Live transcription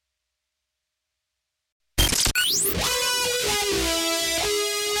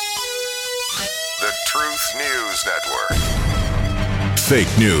Truth News Network.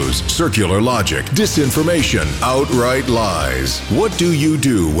 Fake news, circular logic, disinformation, outright lies. What do you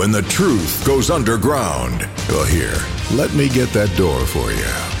do when the truth goes underground? Well, here, let me get that door for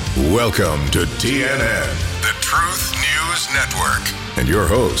you. Welcome to TNN, the Truth News Network. And your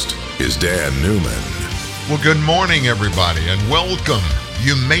host is Dan Newman. Well, good morning, everybody, and welcome.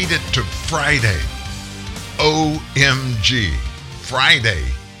 You made it to Friday. OMG. Friday.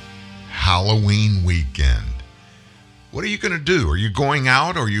 Halloween weekend. What are you going to do? Are you going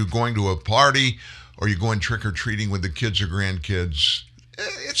out? Are you going to a party? Are you going trick-or-treating with the kids or grandkids?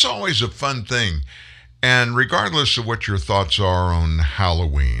 It's always a fun thing. And regardless of what your thoughts are on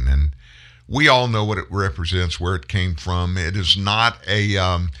Halloween, and we all know what it represents, where it came from, it is not a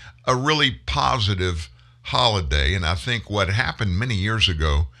really positive holiday. And I think what happened many years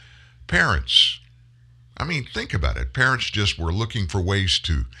ago, parents, think about it. Parents just were looking for ways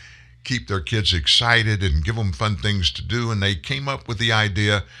to keep their kids excited and give them fun things to do. And they came up with the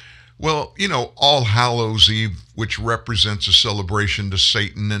idea, well, All Hallows Eve, which represents a celebration to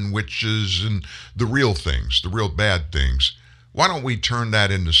Satan and witches and the real things, the real bad things. Why don't we turn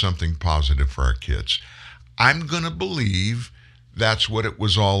that into something positive for our kids? I'm going to believe that's what it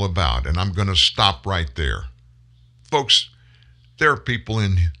was all about. And I'm going to stop right there. Folks, there are people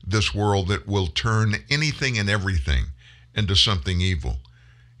in this world that will turn anything and everything into something evil.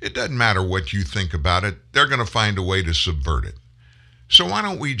 It doesn't matter what you think about it. They're going to find a way to subvert it. So why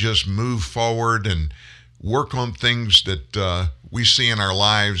don't we just move forward and work on things that we see in our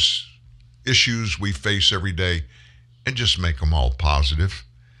lives, issues we face every day, and just make them all positive?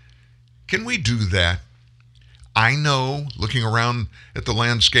 Can we do that? I know, looking around at the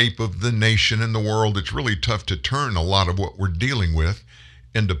landscape of the nation and the world, it's really tough to turn a lot of what we're dealing with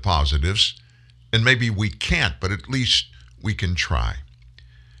into positives. And maybe we can't, but at least we can try.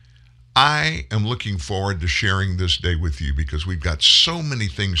 I am looking forward to sharing this day with you because we've got so many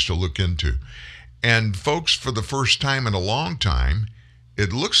things to look into. And folks, for the first time in a long time,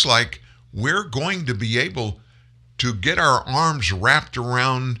 it looks like we're going to be able to get our arms wrapped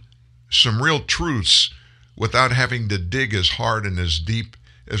around some real truths without having to dig as hard and as deep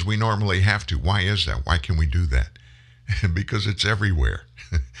as we normally have to. Why is that? Why can we do that? Because it's everywhere.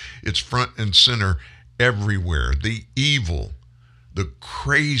 It's front and center everywhere. The evil, the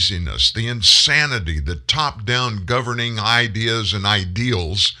craziness, the insanity, the top-down governing ideas and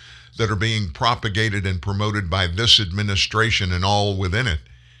ideals that are being propagated and promoted by this administration and all within it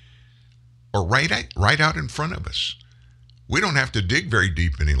are right out in front of us. We don't have to dig very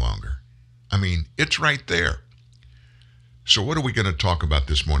deep any longer. It's right there. So what are we going to talk about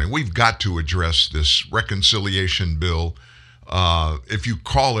this morning? We've got to address this reconciliation bill. If you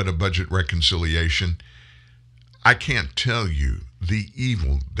call it a budget reconciliation, I can't tell you the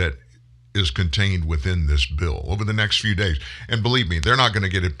evil that is contained within this bill over the next few days. And believe me, they're not going to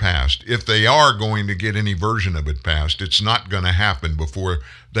get it passed. If they are going to get any version of it passed, it's not going to happen before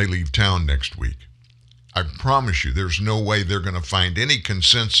they leave town next week. I promise you, there's no way they're going to find any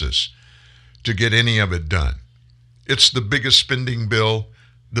consensus to get any of it done. It's the biggest spending bill,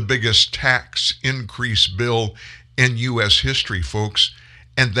 the biggest tax increase bill in U.S. history, folks.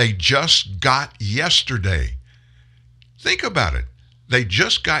 And they just got yesterday. Think about it. They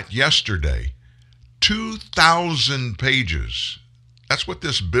just got yesterday 2,000 pages. That's what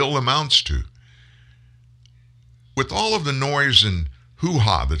this bill amounts to. With all of the noise and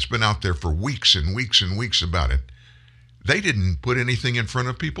hoo-ha that's been out there for weeks and weeks and weeks about it, they didn't put anything in front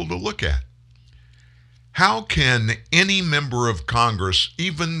of people to look at. How can any member of Congress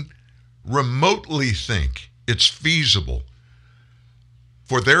even remotely think it's feasible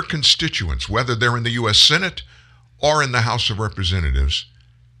for their constituents, whether they're in the U.S. Senate or in the House of Representatives,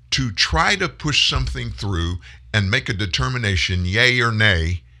 to try to push something through and make a determination, yay or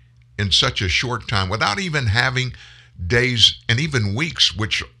nay, in such a short time without even having days and even weeks,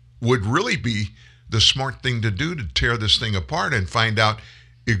 which would really be the smart thing to do to tear this thing apart and find out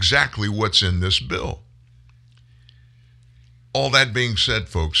exactly what's in this bill? All that being said,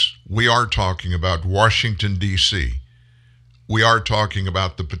 folks, we are talking about Washington, D.C. We are talking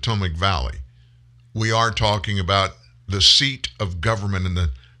about the Potomac Valley. We are talking about the seat of government in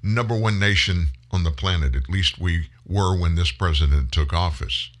the number one nation on the planet. At least we were when this president took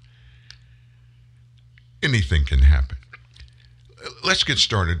office. Anything can happen. Let's get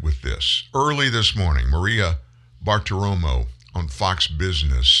started with this. Early this morning, Maria Bartiromo on Fox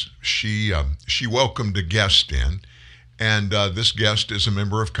Business, she welcomed a guest in. And this guest is a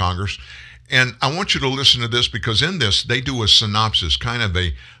member of Congress. And I want you to listen to this because in this, they do a synopsis, kind of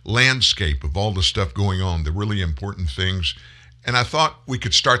a landscape of all the stuff going on, the really important things. And I thought we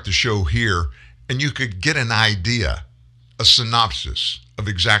could start the show here and you could get an idea, a synopsis of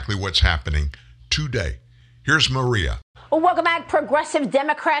exactly what's happening today. Here's Maria. Well, welcome back. Progressive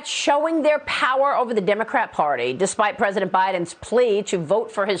Democrats showing their power over the Democrat Party. Despite President Biden's plea to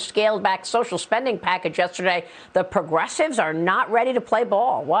vote for his scaled-back social spending package yesterday, the progressives are not ready to play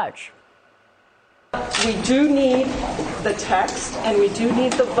ball. Watch. We do need the text and we do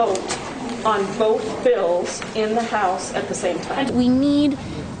need the vote on both bills in the House at the same time. We need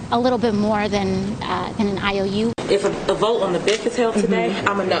a little bit more than an IOU. If a vote on the BIC is held today,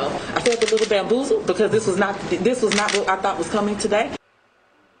 I'm a no. I felt a little bamboozled because this was not what I thought was coming today.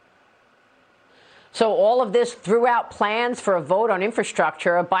 So all of this threw out plans for a vote on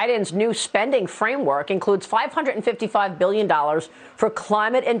infrastructure. Biden's new spending framework includes $555 billion for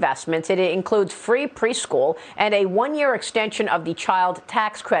climate investments. It includes free preschool and a one-year extension of the child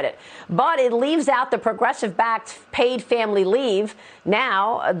tax credit. But it leaves out the progressive-backed paid family leave.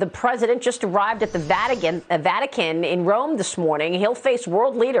 Now, the president just arrived at the Vatican in Rome this morning. He'll face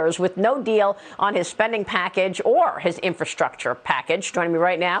world leaders with no deal on his spending package or his infrastructure package. Joining me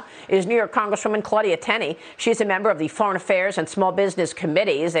right now is New York Congresswoman Claudia Tenney. She's a member of the Foreign Affairs and Small Business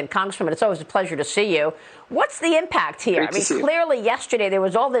Committees. And Congresswoman, it's always a pleasure to see you. What's the impact here? I mean, clearly yesterday there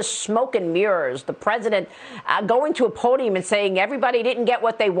was all this smoke and mirrors. The president going to a podium and saying everybody didn't get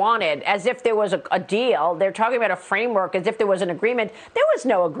what they wanted, as if there was a deal. They're talking about a framework as if there was an agreement. There was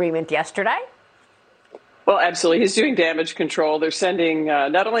no agreement yesterday. Well, absolutely. He's doing damage control. They're sending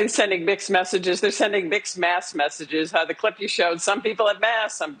not only sending mixed messages, they're sending mixed mass messages. The clip you showed, some people at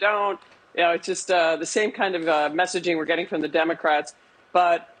mass, some don't. You know, it's just the same kind of messaging we're getting from the Democrats.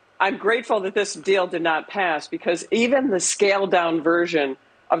 But I'm grateful that this deal did not pass, because even the scaled down version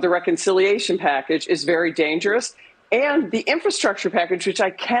of the reconciliation package is very dangerous. And the infrastructure package, which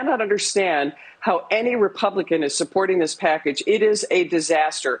I cannot understand how any Republican is supporting this package. It is a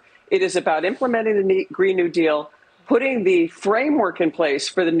disaster. It is about implementing the Green New Deal, putting the framework in place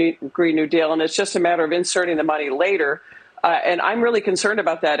for the Green New Deal, and it's just a matter of inserting the money later. And I'm really concerned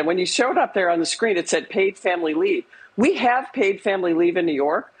about that. And when you showed up there on the screen, it said paid family leave. We have paid family leave in New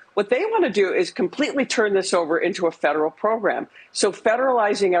York. What they want to do is completely turn this over into a federal program. So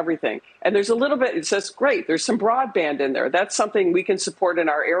federalizing everything. And there's a little bit, it says, great, there's some broadband in there. That's something we can support in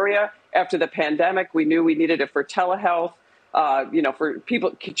our area. After the pandemic, we knew we needed it for telehealth, for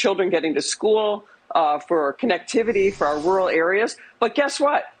people, children getting to school, for connectivity for our rural areas. But guess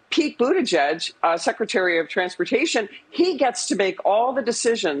what? Pete Buttigieg, Secretary of Transportation, he gets to make all the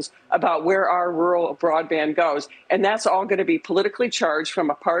decisions about where our rural broadband goes. And that's all going to be politically charged from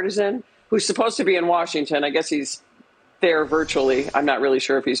a partisan who's supposed to be in Washington. I guess he's there virtually. I'm not really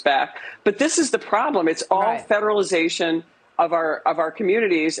sure if he's back. But this is the problem. It's all right. Federalization of our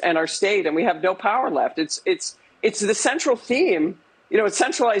communities and our state, and we have no power left. It's the central theme. You know, it's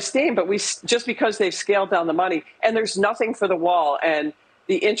centralized theme, but just because they've scaled down the money, and there's nothing for the wall and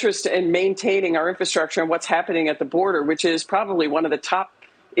the interest in maintaining our infrastructure and what's happening at the border, which is probably one of the top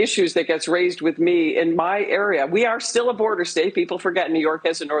issues that gets raised with me in my area. We are still a border state. People forget New York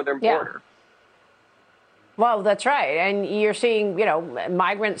has a northern border. Well, that's right. And you're seeing,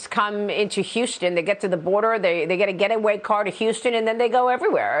 migrants come into Houston. They get to the border. They get a getaway car to Houston, and then they go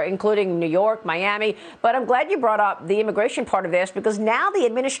everywhere, including New York, Miami. But I'm glad you brought up the immigration part of this, because now the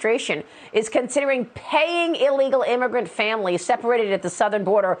administration is considering paying illegal immigrant families separated at the southern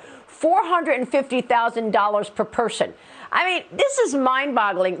border $450,000 per person. I mean, this is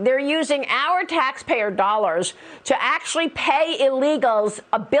mind-boggling. They're using our taxpayer dollars to actually pay illegals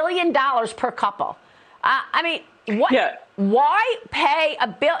 $1 billion per couple. I mean, what? Yeah. Why pay a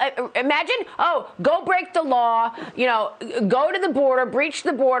bill? Imagine, go break the law, go to the border, breach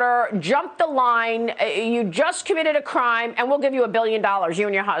the border, jump the line. You just committed a crime, and we'll give you $1 billion, you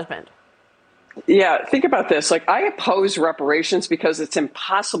and your husband. Yeah, think about this. I oppose reparations because it's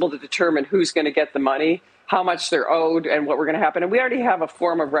impossible to determine who's going to get the money, how much they're owed, and what we're going to happen. And we already have a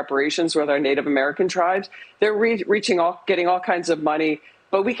form of reparations with our Native American tribes. They're getting all kinds of money,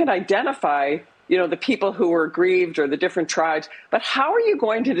 but we can identify the people who were aggrieved or the different tribes. But how are you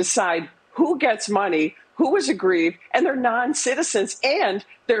going to decide who gets money, who was aggrieved, and they're non-citizens? And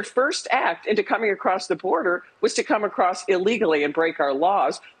their first act into coming across the border was to come across illegally and break our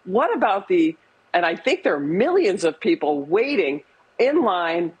laws. What about and I think there are millions of people waiting in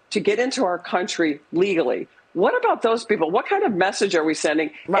line to get into our country legally. What about those people? What kind of message are we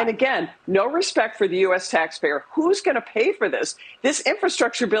sending? Right. And again, no respect for the U.S. taxpayer. Who's going to pay for this? This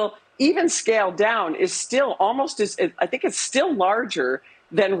infrastructure bill, even scaled down, is still I think it's still larger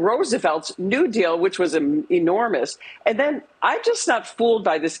than Roosevelt's New Deal, which was enormous. And then I'm just not fooled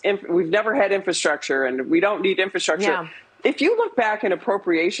by this. We've never had infrastructure, and we don't need infrastructure. Yeah. if you look back in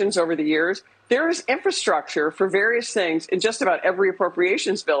appropriations over the years, there is infrastructure for various things in just about every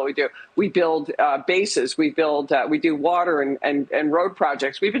appropriations bill we do. We build bases, we do water and road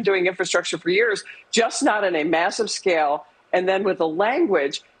projects. We've been doing infrastructure for years, just not on a massive scale. And then with the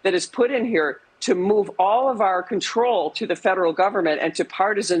language that is put in here to move all of our control to the federal government and to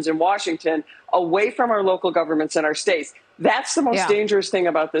partisans in Washington away from our local governments and our states. That's the most dangerous thing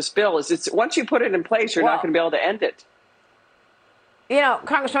about this bill is it's once you put it in place, you're not going to be able to end it. You know,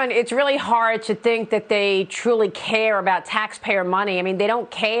 Congressman, it's really hard to think that they truly care about taxpayer money. I mean, they don't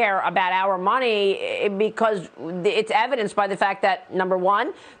care about our money because it's evidenced by the fact that, number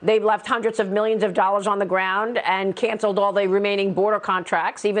one, they've left hundreds of millions of dollars on the ground and canceled all the remaining border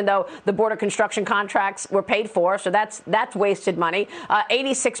contracts, even though the border construction contracts were paid for. So that's wasted money.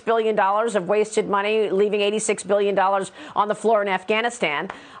 $86 billion of wasted money, leaving $86 billion on the floor in Afghanistan.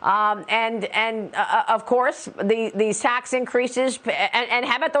 Of course, these tax increases. And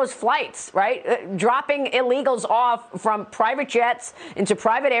how about those flights, right? Dropping illegals off from private jets into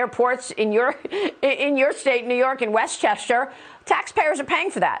private airports in your state, New York, and Westchester. Taxpayers are paying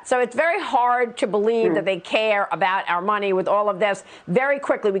for that. So it's very hard to believe that they care about our money with all of this. Very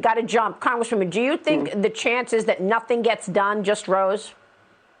quickly, we got to jump. Congresswoman, do you think the chances that nothing gets done just rose?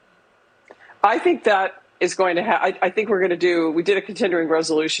 I think that is going to happen. I think we did a continuing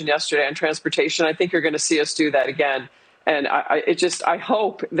resolution yesterday on transportation. I think you're going to see us do that again. And I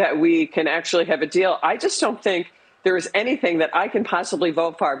hope that we can actually have a deal. I just don't think there is anything that I can possibly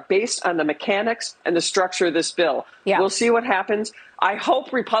vote for based on the mechanics and the structure of this bill. Yeah. We'll see what happens. I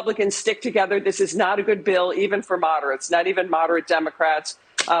hope Republicans stick together. This is not a good bill, even for moderates, not even moderate Democrats.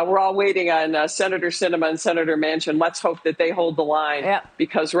 We're all waiting on Senator Sinema and Senator Manchin. Let's hope that they hold the line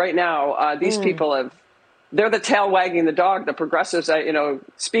because right now these people they're the tail wagging the dog. The progressives,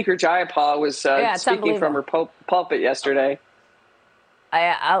 Speaker Jayapal was speaking from her pulpit yesterday.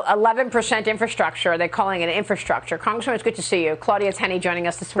 11% infrastructure. They're calling it infrastructure. Congressman, it's good to see you. Claudia Tenney joining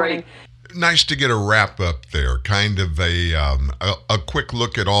us this morning. Nice to get a wrap up there, kind of a quick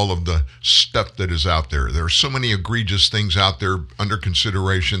look at all of the stuff that is out there. There are so many egregious things out there under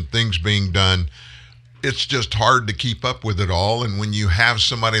consideration, things being done. It's just hard to keep up with it all. And when you have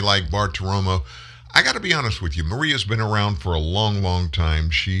somebody like Bartiromo, I got to be honest with you, Maria's been around for a long, long time.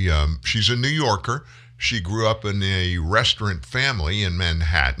 She's a New Yorker. She grew up in a restaurant family in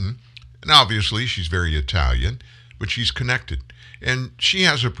Manhattan. And obviously, she's very Italian, but she's connected. And she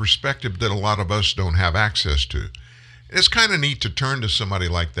has a perspective that a lot of us don't have access to. It's kind of neat to turn to somebody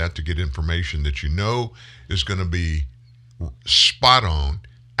like that to get information that you know is going to be spot on,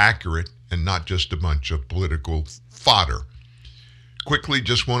 accurate, and not just a bunch of political fodder. Quickly,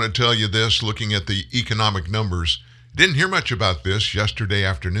 just want to tell you this, looking at the economic numbers, didn't hear much about this. Yesterday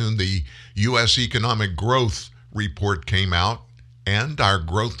afternoon, the U.S. economic growth report came out, and our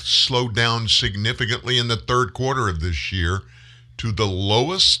growth slowed down significantly in the third quarter of this year to the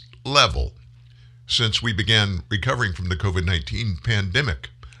lowest level since we began recovering from the COVID-19 pandemic.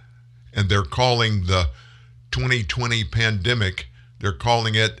 And they're calling the 2020 pandemic, they're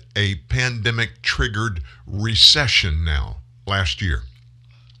calling it a pandemic-triggered recession now. Last year.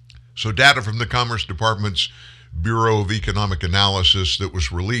 So data from the Commerce Department's Bureau of Economic Analysis that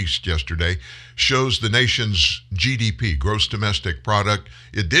was released yesterday shows the nation's GDP, gross domestic product,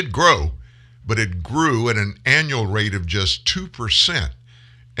 it did grow, but it grew at an annual rate of just 2%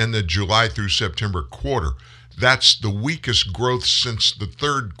 in the July through September quarter. That's the weakest growth since the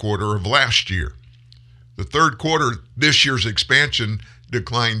third quarter of last year. The third quarter, this year's expansion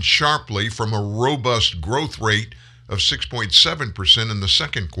declined sharply from a robust growth rate of 6.7% in the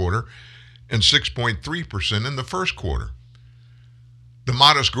second quarter and 6.3% in the first quarter. The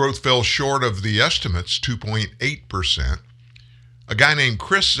modest growth fell short of the estimates, 2.8%. A guy named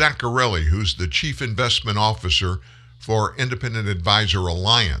Chris Zaccarelli, who's the chief investment officer for Independent Advisor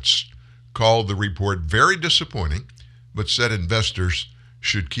Alliance, called the report very disappointing, but said investors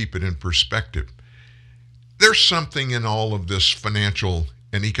should keep it in perspective. There's something in all of this financial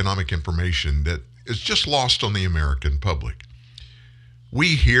and economic information that is just lost on the American public.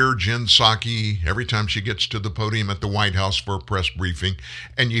 We hear Jen Psaki every time she gets to the podium at the White House for a press briefing,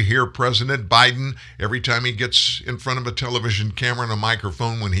 and you hear President Biden every time he gets in front of a television camera and a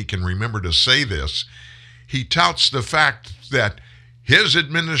microphone when he can remember to say this. He touts the fact that his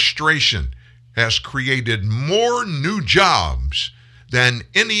administration has created more new jobs than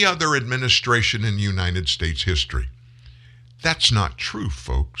any other administration in United States history. That's not true,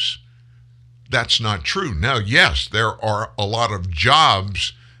 folks. That's not true. Now, yes, there are a lot of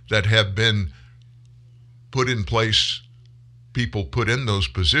jobs that have been put in place, people put in those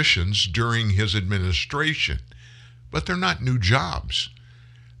positions during his administration. but they're not new jobs.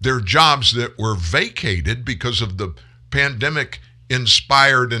 They're jobs that were vacated because of the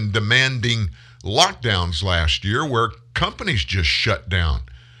pandemic-inspired and demanding lockdowns last year, where companies just shut down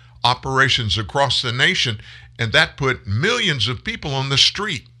operations across the nation, and that put millions of people on the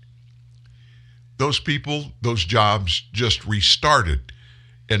street. Those people, those jobs just restarted.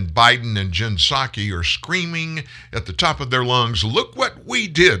 And Biden and Jen Psaki are screaming at the top of their lungs, look what we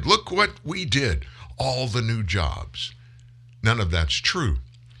did, look what we did. All the new jobs. None of that's true.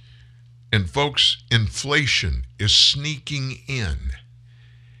 And folks, inflation is sneaking in.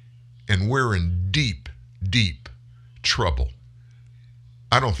 And we're in deep, deep trouble.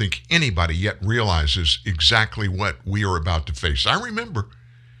 I don't think anybody yet realizes exactly what we are about to face. I remember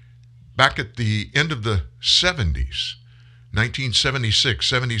back at the end of the 70s, 1976,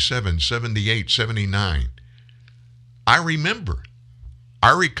 77, 78, 79, I remember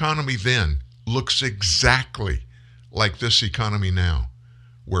our economy then looks exactly like this economy now,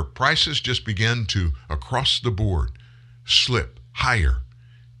 where prices just began to, across the board, slip higher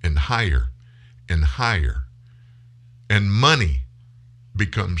and higher and higher, and money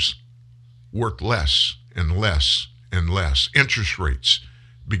becomes worth less and less and less. Interest rates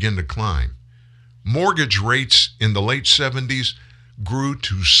begin to climb. Mortgage rates in the late 70s grew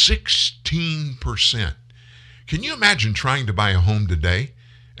to 16%. Can you imagine trying to buy a home today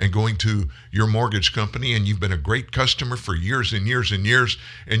and going to your mortgage company, and you've been a great customer for years and years and years,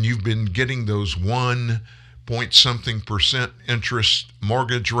 and you've been getting those 1-point-something% interest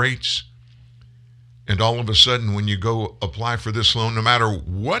mortgage rates, and all of a sudden when you go apply for this loan, no matter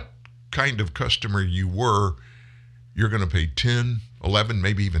what kind of customer you were, you're going to pay 10, 11,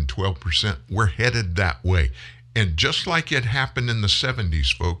 maybe even 12%. We're headed that way. And just like it happened in the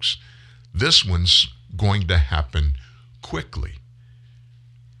 70s, folks, this one's going to happen quickly.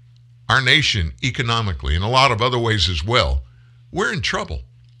 Our nation, economically, and a lot of other ways as well, we're in trouble.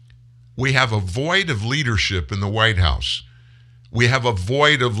 We have a void of leadership in the White House. We have a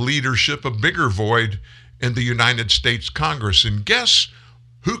void of leadership, a bigger void in the United States Congress. And guess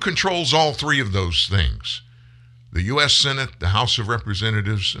who controls all three of those things? The U.S. Senate, the House of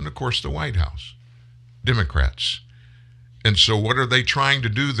Representatives, and of course the White House. Democrats. And so what are they trying to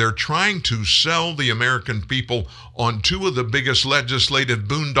do? They're trying to sell the American people on two of the biggest legislative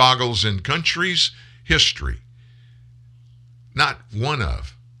boondoggles in country's history. Not one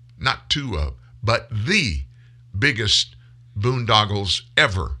of, not two of, but the biggest boondoggles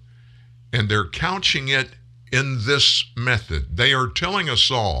ever. And they're couching it in this method. They are telling us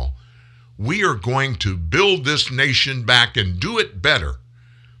all, we are going to build this nation back and do it better.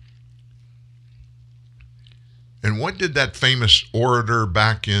 And what did that famous orator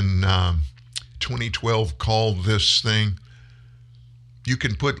back in 2012 call this thing? You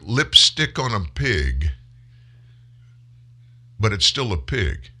can put lipstick on a pig, but it's still a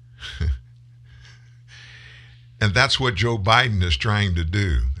pig. And that's what Joe Biden is trying to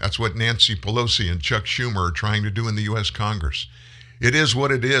do. That's what Nancy Pelosi and Chuck Schumer are trying to do in the U.S. Congress. It is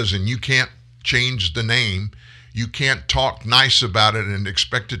what it is, and you can't change the name. You can't talk nice about it and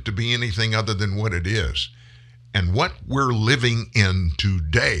expect it to be anything other than what it is. And what we're living in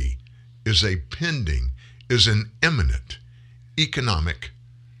today is an imminent economic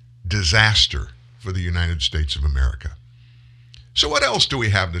disaster for the United States of America. So what else do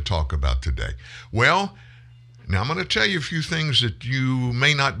we have to talk about today? Well, now I'm going to tell you a few things that you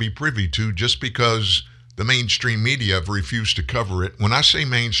may not be privy to just because the mainstream media have refused to cover it. When I say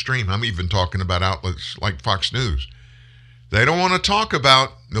mainstream, I'm even talking about outlets like Fox News. They don't want to talk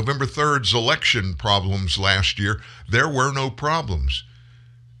about November 3rd's election problems last year. There were no problems.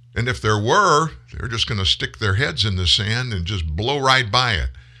 And if there were, they're just going to stick their heads in the sand and just blow right by it.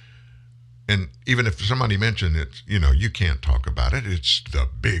 And even if somebody mentioned it, you can't talk about it. It's the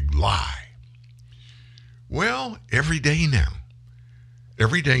big lie. Well, every day now,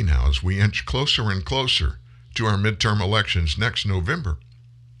 as we inch closer and closer to our midterm elections next November,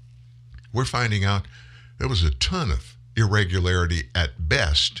 we're finding out there was a ton of irregularity at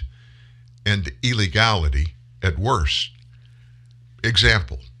best and illegality at worst.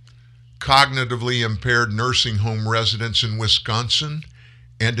 Example, cognitively impaired nursing home residents in Wisconsin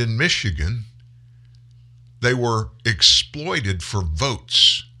and in Michigan, they were exploited for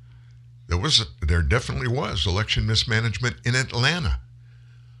votes. There definitely was election mismanagement in Atlanta.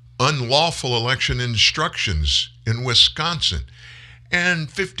 Unlawful election instructions in Wisconsin, and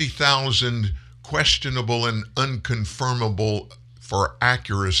 50,000 questionable and unconfirmable for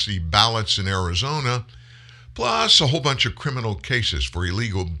accuracy ballots in Arizona, plus a whole bunch of criminal cases for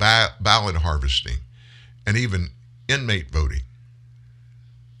illegal ballot harvesting and even inmate voting.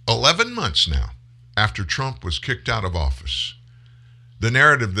 11 months now after Trump was kicked out of office. The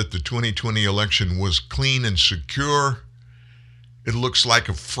narrative that the 2020 election was clean and secure, it looks like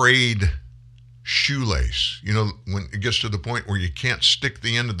a frayed shoelace. You know, when it gets to the point where you can't stick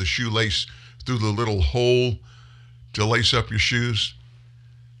the end of the shoelace through the little hole to lace up your shoes,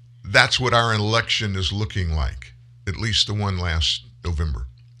 that's what our election is looking like, at least the one last November.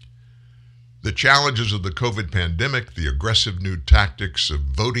 The challenges of the COVID pandemic, the aggressive new tactics of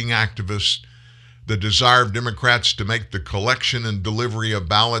voting activists, the desire of Democrats to make the collection and delivery of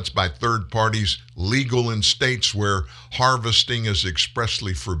ballots by third parties legal in states where harvesting is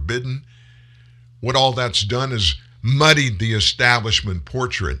expressly forbidden, what all that's done is muddied the establishment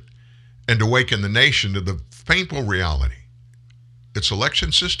portrait and awakened the nation to the painful reality. Its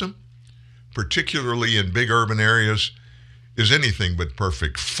election system, particularly in big urban areas, is anything but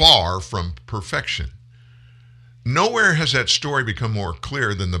perfect, far from perfection. Nowhere has that story become more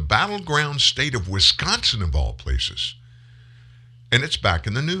clear than the battleground state of Wisconsin, of all places. And it's back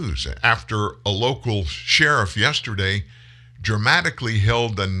in the news after a local sheriff yesterday dramatically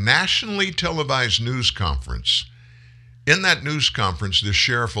held a nationally televised news conference. In that news conference, the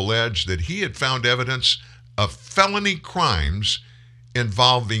sheriff alleged that he had found evidence of felony crimes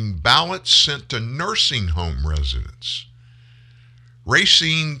involving ballots sent to nursing home residents.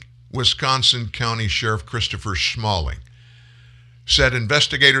 Racine, Wisconsin County Sheriff Christopher Schmaling said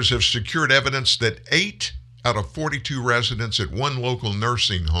investigators have secured evidence that 8 out of 42 residents at one local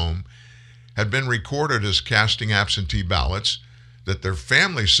nursing home had been recorded as casting absentee ballots that their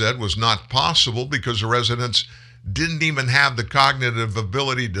family said was not possible because the residents didn't even have the cognitive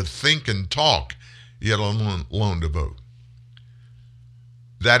ability to think and talk, yet alone to vote.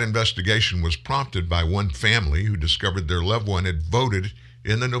 That investigation was prompted by one family who discovered their loved one had voted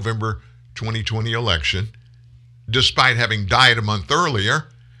in the November 2020 election, despite having died a month earlier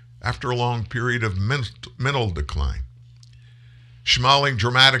after a long period of mental decline. Schmaling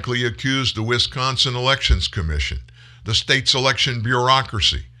dramatically accused the Wisconsin Elections Commission, the state's election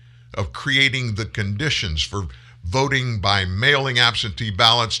bureaucracy, of creating the conditions for voting by mailing absentee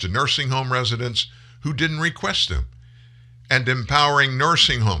ballots to nursing home residents who didn't request them, and empowering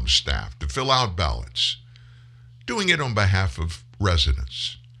nursing home staff to fill out ballots, doing it on behalf of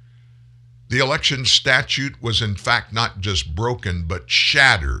residents. The election statute was in fact not just broken, but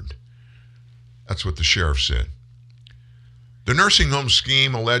shattered. That's what the sheriff said. The nursing home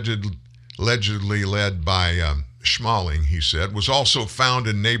scheme allegedly led by Schmaling, he said, was also found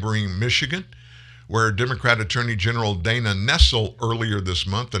in neighboring Michigan, where Democrat Attorney General Dana Nessel earlier this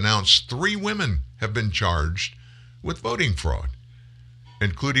month announced 3 women have been charged with voting fraud,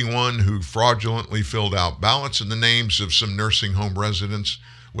 including one who fraudulently filled out ballots in the names of some nursing home residents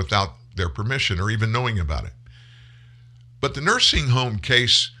without their permission or even knowing about it. But the nursing home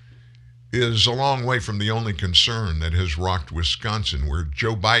case is a long way from the only concern that has rocked Wisconsin, where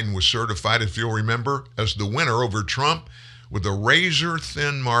Joe Biden was certified, if you'll remember, as the winner over Trump with a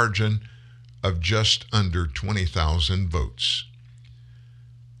razor-thin margin of just under 20,000 votes.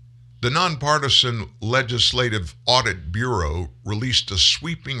 The Nonpartisan Legislative Audit Bureau released a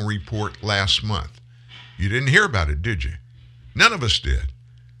sweeping report last month. You didn't hear about it, did you? None of us did.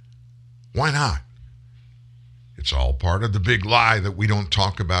 Why not? It's all part of the big lie that we don't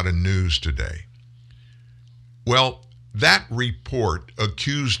talk about in news today. Well, that report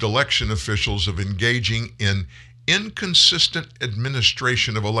accused election officials of engaging in inconsistent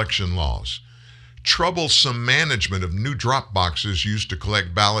administration of election laws, troublesome management of new drop boxes used to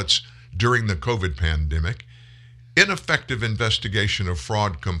collect ballots during the COVID pandemic, ineffective investigation of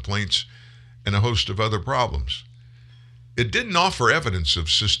fraud complaints, and a host of other problems. It didn't offer evidence of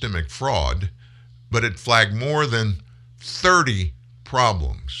systemic fraud, but it flagged more than 30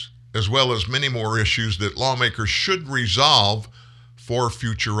 problems, as well as many more issues that lawmakers should resolve for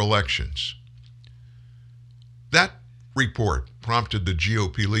future elections. That report prompted the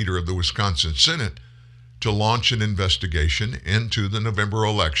GOP leader of the Wisconsin Senate to launch an investigation into the November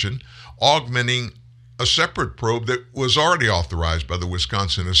election, augmenting a separate probe that was already authorized by the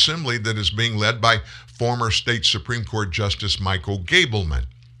Wisconsin Assembly that is being led by former state Supreme Court Justice Michael Gableman.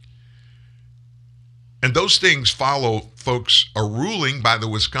 And those things follow, folks, a ruling by the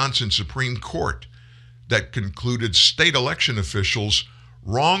Wisconsin Supreme Court that concluded state election officials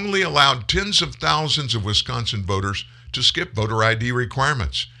wrongly allowed tens of thousands of Wisconsin voters to skip voter ID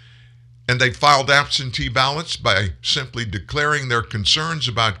requirements. And they filed absentee ballots by simply declaring their concerns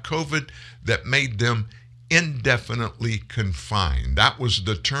about COVID that made them indefinitely confined. That was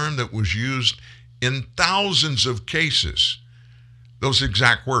the term that was used in thousands of cases. Those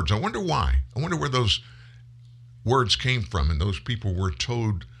exact words. I wonder why. I wonder where those words came from and those people were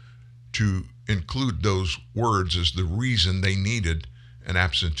told to include those words as the reason they needed an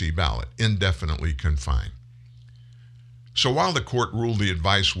absentee ballot, indefinitely confined. So while the court ruled the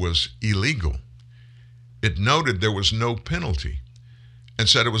advice was illegal, it noted there was no penalty and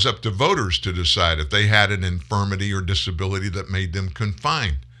said it was up to voters to decide if they had an infirmity or disability that made them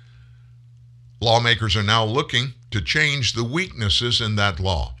confined. Lawmakers are now looking to change the weaknesses in that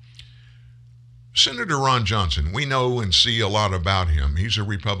law. Senator Ron Johnson, we know and see a lot about him. He's a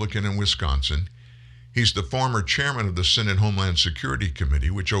Republican in Wisconsin. He's the former chairman of the Senate Homeland Security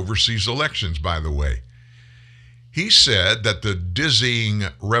Committee, which oversees elections, by the way. He said that the dizzying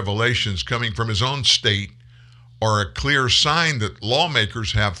revelations coming from his own state are a clear sign that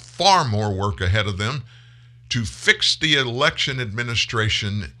lawmakers have far more work ahead of them to fix the election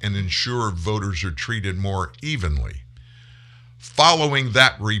administration and ensure voters are treated more evenly. Following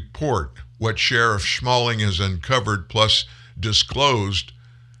that report, what Sheriff Schmalling has uncovered plus disclosed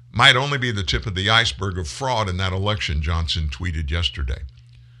might only be the tip of the iceberg of fraud in that election, Johnson tweeted yesterday.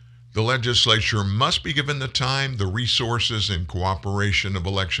 The legislature must be given the time, the resources, and cooperation of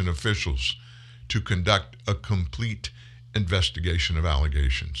election officials to conduct a complete investigation of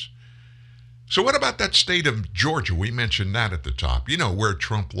allegations. So what about that state of Georgia? We mentioned that at the top. You know, where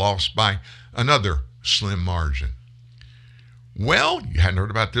Trump lost by another slim margin. Well, you hadn't heard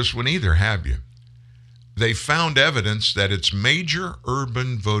about this one either, have you? They found evidence that its major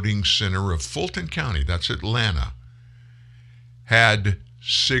urban voting center of Fulton County, that's Atlanta, had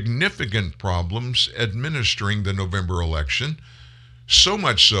significant problems administering the November election, so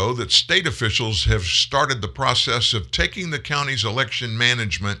much so that state officials have started the process of taking the county's election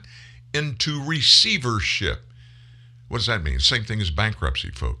management into receivership. What does that mean? Same thing as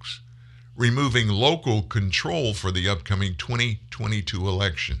bankruptcy, folks. Removing local control for the upcoming 2022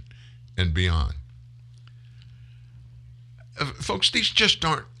 election and beyond. Folks, these just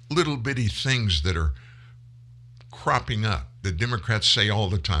aren't little bitty things that are cropping up. The Democrats say all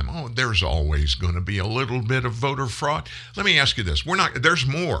the time, oh, there's always going to be a little bit of voter fraud. Let me ask you this. There's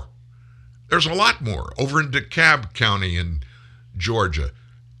more. There's a lot more over in DeKalb County in Georgia.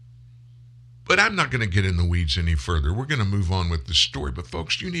 But I'm not going to get in the weeds any further. We're going to move on with the story. But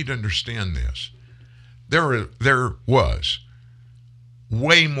folks, you need to understand this. There was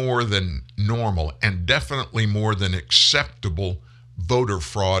way more than normal and definitely more than acceptable voter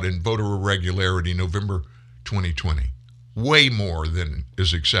fraud and voter irregularity November 2020. Way more than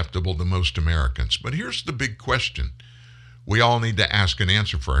is acceptable to most Americans. But here's the big question we all need to ask and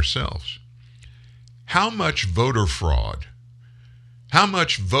answer for ourselves. How much voter fraud, how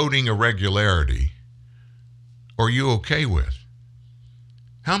much voting irregularity are you okay with?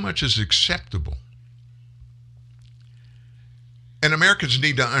 How much is acceptable? And Americans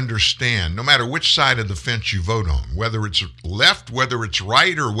need to understand, no matter which side of the fence you vote on, whether it's left, whether it's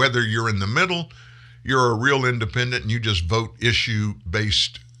right, or whether you're in the middle, you're a real independent and you just vote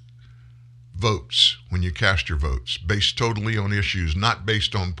issue-based votes when you cast your votes, based totally on issues, not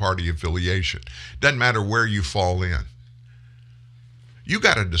based on party affiliation. Doesn't matter where you fall in. You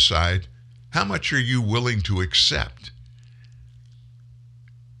got to decide, how much are you willing to accept?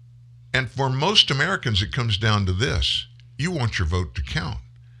 And for most Americans, it comes down to this. You want your vote to count.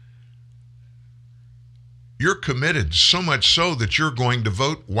 You're committed so much so that you're going to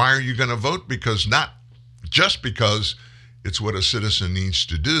vote. Why are you going to vote? Because not just because it's what a citizen needs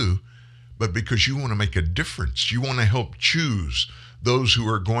to do, but because you want to make a difference. You want to help choose those who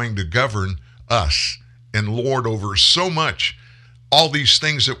are going to govern us and lord over so much all these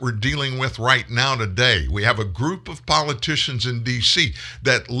things that we're dealing with right now today. We have a group of politicians in D.C.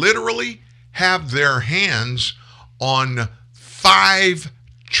 that literally have their hands on 5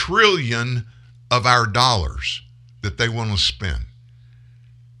 trillion of our dollars that they want to spend.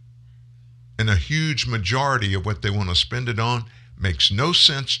 And a huge majority of what they want to spend it on makes no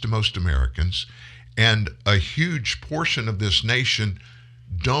sense to most Americans. And a huge portion of this nation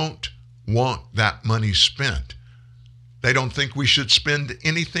don't want that money spent. They don't think we should spend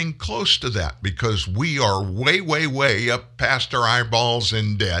anything close to that because we are way, way, way up past our eyeballs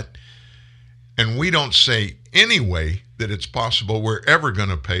in debt. And we don't say anyway that it's possible we're ever going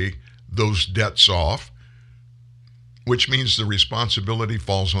to pay those debts off, which means the responsibility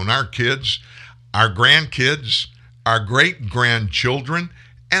falls on our kids, our grandkids, our great-grandchildren,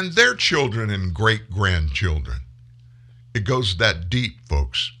 and their children and great-grandchildren. It goes that deep,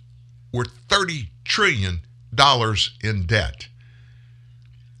 folks. We're $30 trillion in debt.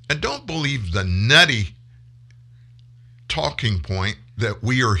 And don't believe the nutty talking point that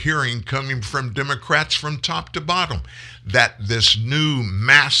we are hearing coming from Democrats from top to bottom, that this new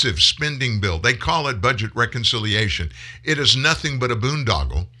massive spending bill, they call it budget reconciliation. It is nothing but a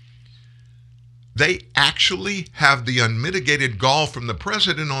boondoggle They actually have the unmitigated gall from the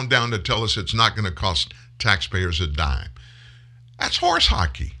president on down to tell us it's not going to cost taxpayers a dime. That's horse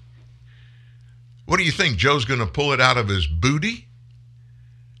hockey. What do you think? Joe's going to pull it out of his booty?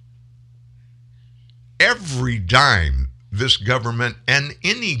 Every dime this government and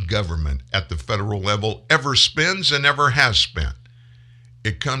any government at the federal level ever spends and ever has spent,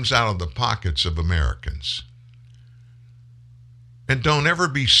 it comes out of the pockets of Americans. And don't ever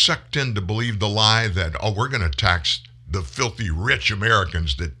be sucked in to believe the lie that, oh, we're going to tax the filthy rich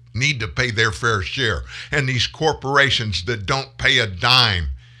Americans that need to pay their fair share and these corporations that don't pay a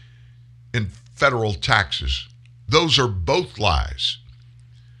dime in federal taxes. Those are both lies.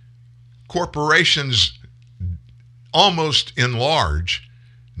 Corporations, almost in large,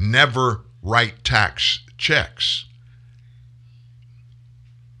 never write tax checks.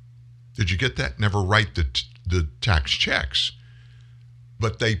 Did you get that? Never write the tax checks.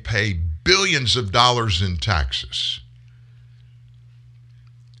 But they pay billions of dollars in taxes.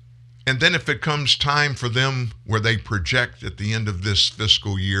 And then if it comes time for them where they project at the end of this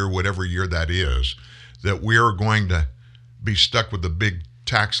fiscal year, whatever year that is, that we're going to be stuck with a big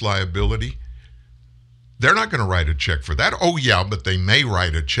tax liability, they're not going to write a check for that. Oh, yeah, but they may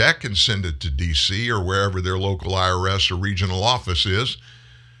write a check and send it to D.C. or wherever their local IRS or regional office is.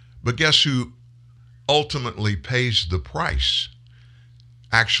 But guess who ultimately pays the price?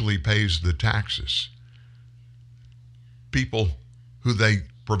 Actually pays the taxes? People who they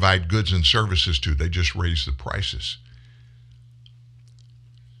provide goods and services to. They just raise the prices.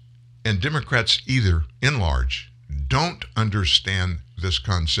 And Democrats either, in large, don't understand this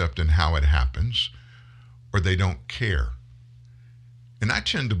concept and how it happens, or they don't care. And I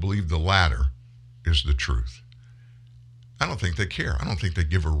tend to believe the latter is the truth. I don't think they care. I don't think they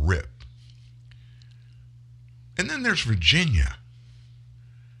give a rip. And then there's Virginia.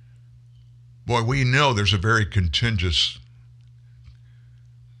 Boy, we know there's a very contentious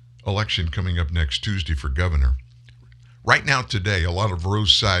election coming up next Tuesday for governor. Right now today, a lot of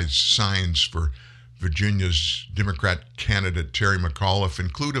roadside signs for Virginia's Democrat candidate Terry McAuliffe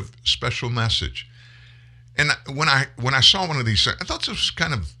include a special message. And when I saw one of these, I thought this was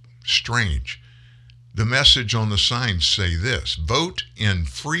kind of strange. The message on the signs say this: vote in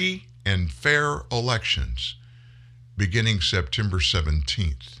free and fair elections beginning September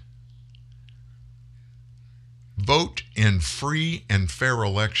 17th. Vote in free and fair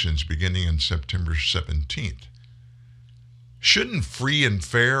elections beginning on September 17th. Shouldn't free and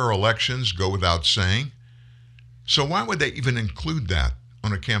fair elections go without saying? So why would they even include that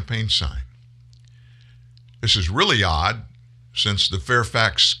on a campaign sign? This is really odd, since the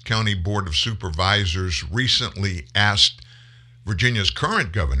Fairfax County Board of Supervisors recently asked Virginia's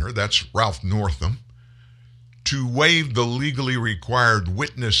current governor, that's Ralph Northam, to waive the legally required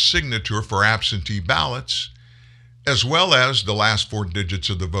witness signature for absentee ballots, as well as the last four digits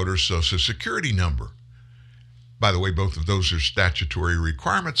of the voter's Social Security number. By the way, both of those are statutory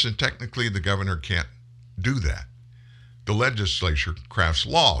requirements, and technically the governor can't do that. The legislature crafts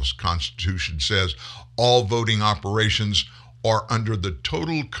laws. Constitution says all voting operations are under the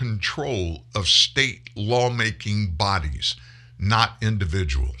total control of state lawmaking bodies, not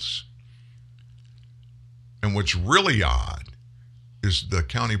individuals. And what's really odd is the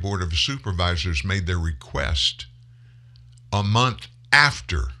County Board of Supervisors made their request a month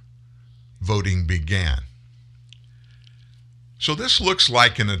after voting began. So this looks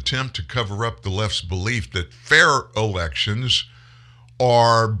like an attempt to cover up the left's belief that fair elections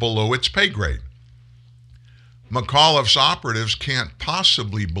are below its pay grade. McAuliffe's operatives can't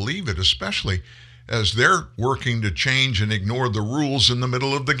possibly believe it, especially as they're working to change and ignore the rules in the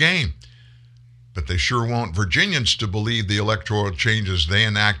middle of the game. But they sure want Virginians to believe the electoral changes they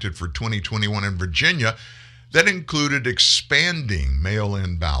enacted for 2021 in Virginia that included expanding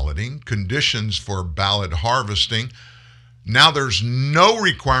mail-in balloting, conditions for ballot harvesting. Now there's no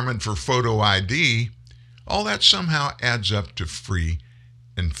requirement for photo ID. All that somehow adds up to free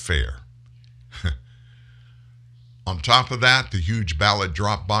and fair. On top of that, the huge ballot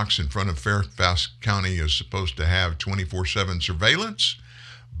drop box in front of Fairfax County is supposed to have 24/7 surveillance,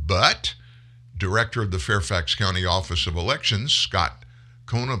 but Director of the Fairfax County Office of Elections, Scott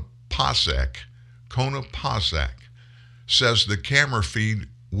Konopasek, says the camera feed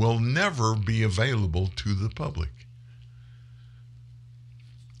will never be available to the public.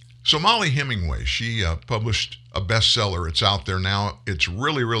 So Molly Hemingway, she published a bestseller. It's out there now. It's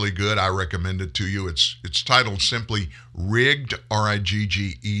really, really good. I recommend it to you. It's titled simply Rigged,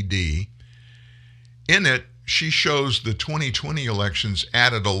 R-I-G-G-E-D. In it, she shows the 2020 elections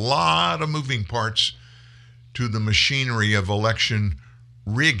added a lot of moving parts to the machinery of election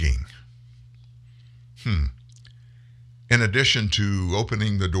rigging. In addition to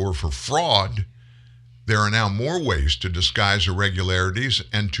opening the door for fraud, there are now more ways to disguise irregularities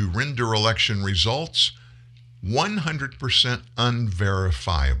and to render election results 100%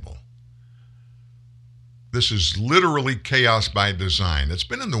 unverifiable. This is literally chaos by design. It's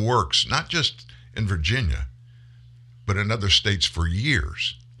been in the works, not just in Virginia, but in other states for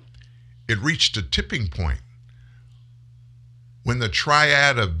years. It reached a tipping point when the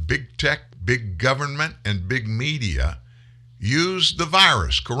triad of big tech, big government, and big media used the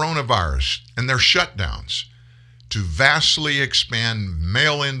virus, coronavirus, and their shutdowns to vastly expand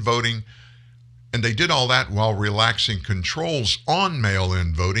mail-in voting. And they did all that while relaxing controls on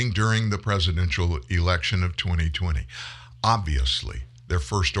mail-in voting during the presidential election of 2020. Obviously, their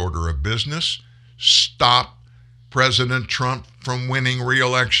first order of business, stop President Trump from winning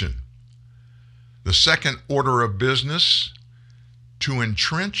re-election. The second order of business, to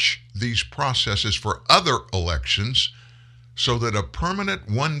entrench these processes for other elections so that a permanent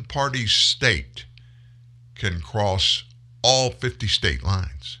one-party state can cross all 50 state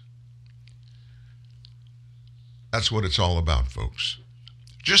lines. That's what it's all about, folks.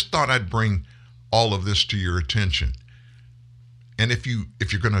 Just thought I'd bring all of this to your attention. And if you're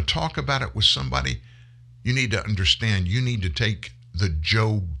going to talk about it with somebody, you need to understand, you need to take the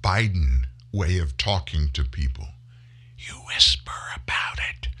Joe Biden way of talking to people. You whisper about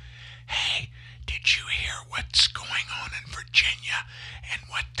it. Hey, did you hear what's going on in Virginia and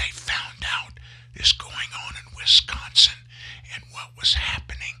what they found out is going on in Wisconsin and what was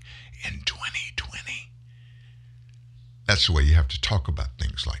happening in 2020? That's the way you have to talk about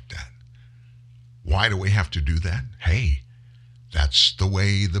things like that. Why do we have to do that? Hey, that's the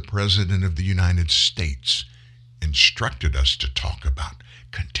way the President of the United States instructed us to talk about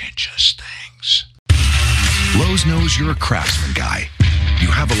contentious things. Lowe's knows you're a craftsman guy.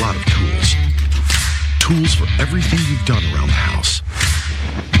 You have a lot of tools. Tools for everything you've done around the house.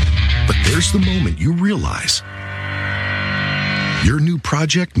 But there's the moment you realize your new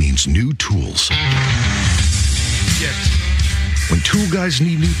project means new tools. Yes. When tool guys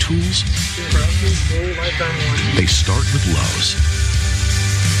need new tools, they start with Lowe's.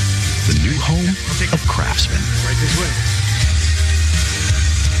 The new home of craftsmen. Right this way.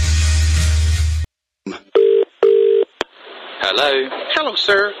 Hello? Hello,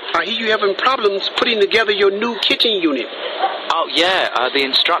 sir. I hear you having problems putting together your new kitchen unit. Oh, yeah, the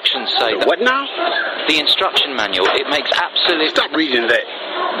instructions say that. What now? The instruction manual. It makes absolute... Stop reading that.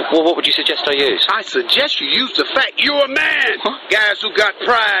 Well, what would you suggest I use? I suggest you use the fact you're a man. Huh? Guys who got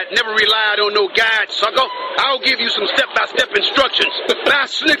pride never relied on no guide, sucker. I'll give you some step-by-step instructions. Buy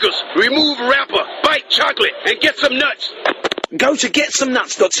Snickers, remove wrapper, bite chocolate, and get some nuts. Go to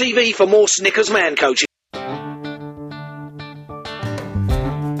GetSomeNuts.tv for more Snickers man coaching.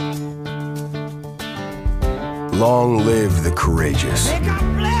 Long live the courageous,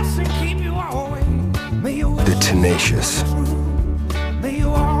 the tenacious,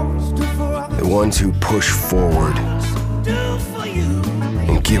 the ones who push forward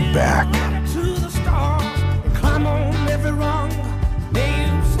and give back.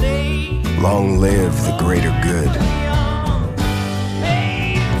 Long live the greater good,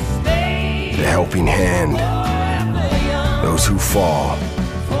 the helping hand, those who fall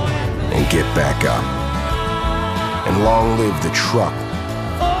and get back up. And long live the truck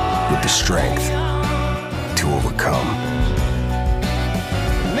with the strength to overcome,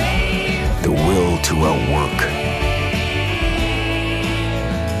 the will to outwork,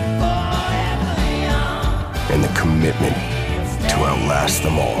 and the commitment to outlast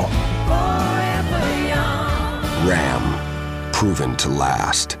them all. Ram, proven to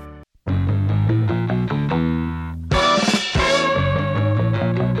last.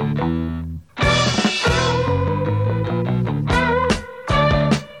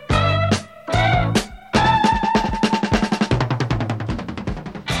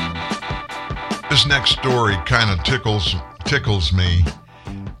 This next story kind of tickles me,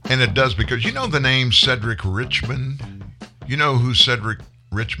 and it does because you know the name Cedric Richmond? You know who Cedric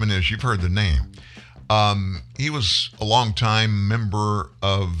Richmond is. You've heard the name. He was a longtime member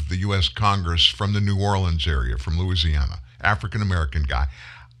of the U.S. Congress from the New Orleans area, from Louisiana, African-American guy.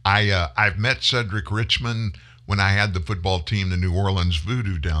 I've met Cedric Richmond when I had the football team, the New Orleans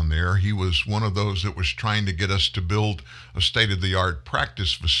Voodoo down there. He was one of those that was trying to get us to build a state-of-the-art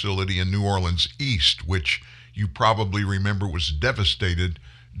practice facility in New Orleans East, which you probably remember was devastated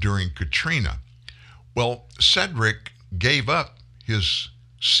during Katrina. Well, Cedric gave up his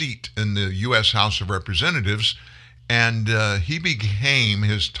seat in the U.S. House of Representatives, and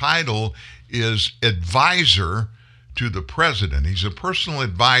his title is advisor to the president. He's a personal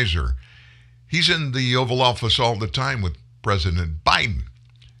advisor. He's in the Oval Office all the time with President Biden.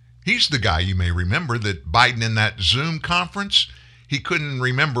 He's the guy, you may remember, that Biden in that Zoom conference, he couldn't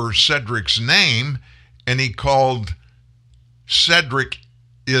remember Cedric's name, and he called Cedric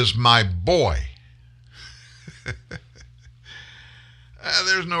is my boy.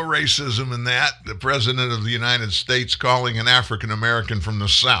 There's no racism in that. The President of the United States calling an African American from the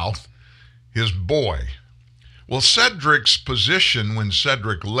South his boy. Well, Cedric's position when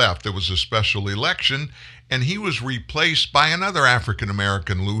Cedric left, there was a special election, and he was replaced by another African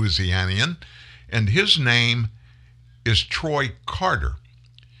American Louisianian, and his name is Troy Carter.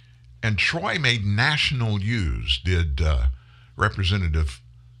 And Troy made national news, did Representative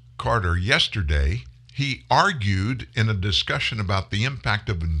Carter yesterday. He argued in a discussion about the impact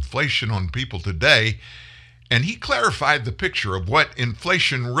of inflation on people today, and he clarified the picture of what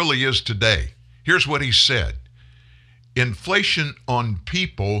inflation really is today. Here's what he said. Inflation on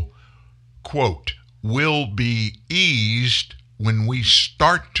people, quote, will be eased when we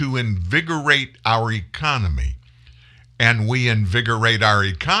start to invigorate our economy. And we invigorate our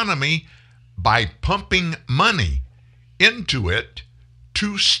economy by pumping money into it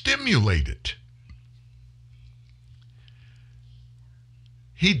to stimulate it.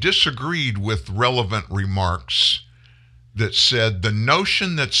 He disagreed with relevant remarks that said the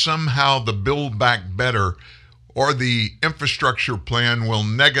notion that somehow the Build Back Better or the infrastructure plan will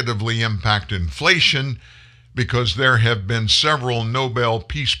negatively impact inflation, because there have been several Nobel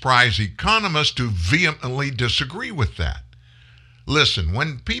Peace Prize economists who vehemently disagree with that. Listen,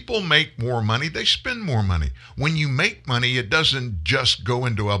 when people make more money, they spend more money. When you make money, it doesn't just go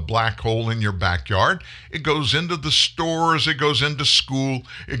into a black hole in your backyard. It goes into the stores, it goes into school,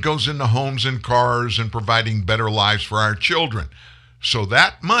 it goes into homes and cars and providing better lives for our children. So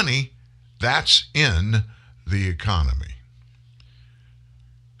that money, that's in the economy.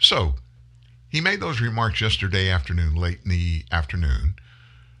 So, he made those remarks yesterday afternoon, late in the afternoon,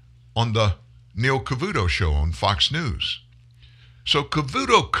 on the Neil Cavuto show on Fox News. So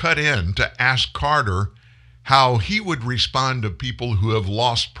Cavuto cut in to ask Carter how he would respond to people who have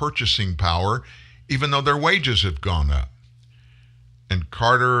lost purchasing power, even though their wages have gone up. And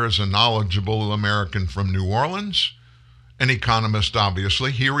Carter is a knowledgeable American from New Orleans, an economist,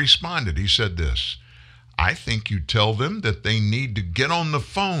 obviously. He responded. He said this, I think you tell them that they need to get on the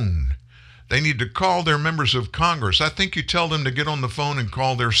phone. They need to call their members of Congress. I think you tell them to get on the phone and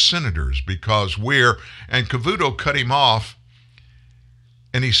call their senators, because and Cavuto cut him off,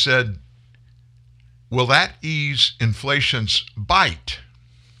 and he said, will that ease inflation's bite?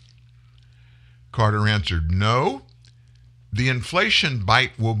 Carter answered, no. The inflation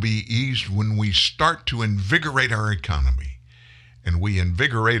bite will be eased when we start to invigorate our economy. And we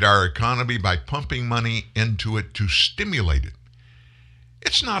invigorate our economy by pumping money into it to stimulate it.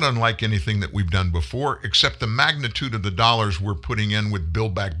 It's not unlike anything that we've done before, except the magnitude of the dollars we're putting in with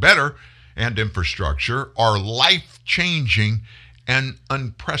Build Back Better and infrastructure are life-changing and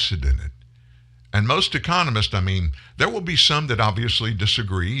unprecedented. And most economists, there will be some that obviously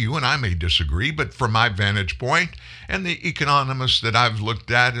disagree. You and I may disagree, but from my vantage point, and the economists that I've looked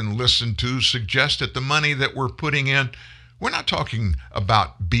at and listened to suggest that the money that we're putting in, we're not talking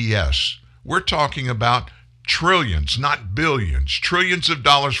about BS. We're talking about trillions, not billions, trillions of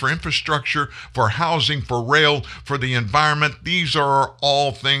dollars for infrastructure, for housing, for rail, for the environment. These are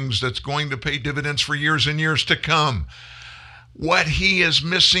all things that's going to pay dividends for years and years to come. What he is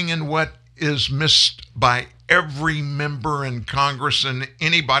missing, and what is missed by every member in Congress and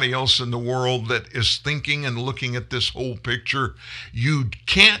anybody else in the world that is thinking and looking at this whole picture, you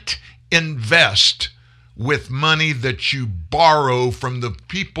can't invest with money that you borrow from the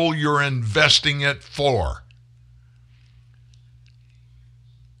people you're investing it for.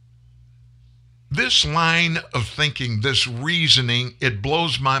 This line of thinking, this reasoning, it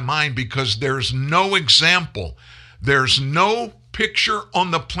blows my mind, because there's no example, there's no picture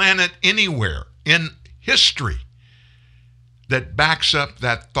on the planet anywhere in history that backs up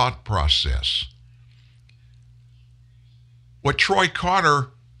that thought process. What Troy Carter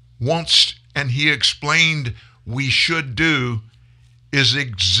wants, and he explained we should do, is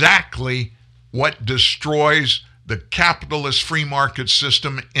exactly what destroys the capitalist free market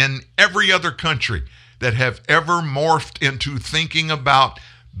system in every other country that have ever morphed into thinking about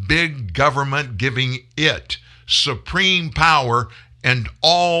big government giving it supreme power and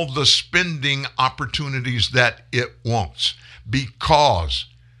all the spending opportunities that it wants, because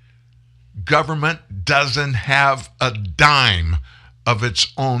government doesn't have a dime of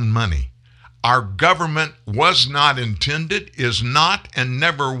its own money. Our government was not intended, is not, and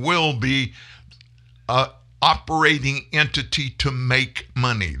never will be an operating entity to make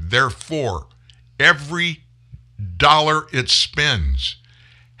money. Therefore, every dollar it spends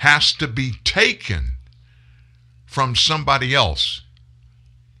has to be taken from somebody else.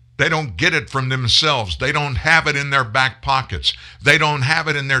 They don't get it from themselves. They don't have it in their back pockets. They don't have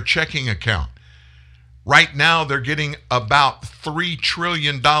it in their checking account. Right now, they're getting about $3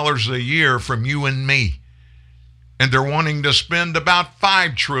 trillion a year from you and me. And they're wanting to spend about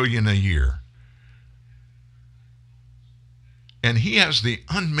 $5 trillion a year. And he has the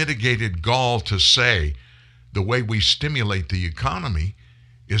unmitigated gall to say the way we stimulate the economy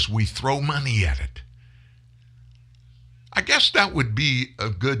is we throw money at it. I guess that would be a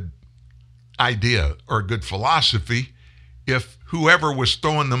good idea or a good philosophy if whoever was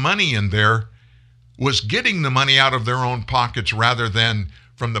throwing the money in there was getting the money out of their own pockets rather than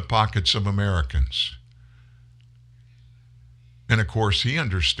from the pockets of Americans. And of course, he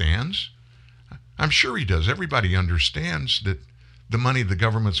understands. I'm sure he does. Everybody understands that the money the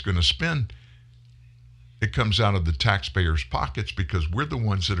government's going to spend, it comes out of the taxpayers' pockets because we're the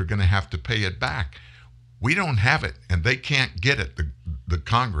ones that are going to have to pay it back. We don't have it, and they can't get it, the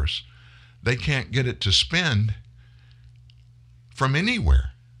Congress. They can't get it to spend from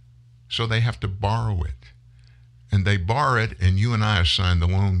anywhere. So they have to borrow it. And they borrow it, and you and I assign the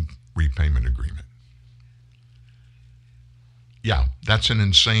loan repayment agreement. Yeah, that's an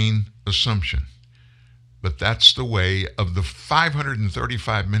insane assumption. But that's the way of the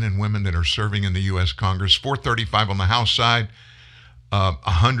 535 men and women that are serving in the U.S. Congress, 435 on the House side,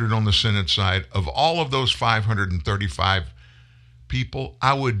 100 on the Senate side. Of all of those 535 people,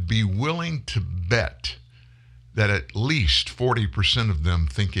 I would be willing to bet that at least 40% of them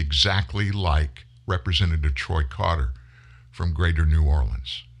think exactly like Representative Troy Carter from Greater New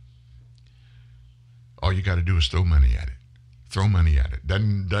Orleans. All you got to do is throw money at it. Throw money at it.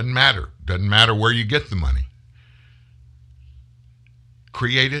 Doesn't matter. Doesn't matter where you get the money.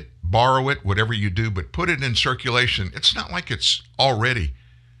 Create it, borrow it, whatever you do, but put it in circulation. It's not like it's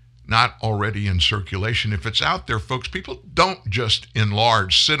not already in circulation. If it's out there, folks, people don't just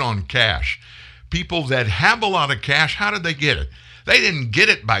enlarge, sit on cash. People that have a lot of cash, how did they get it? They didn't get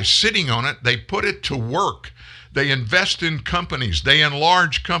it by sitting on it. They put it to work. They invest in companies. They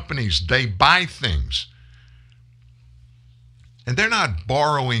enlarge companies. They buy things. And they're not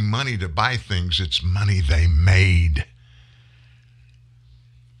borrowing money to buy things. It's money they made.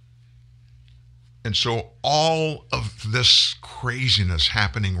 And so all of this craziness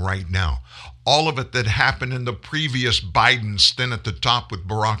happening right now, all of it that happened in the previous Biden stint at the top with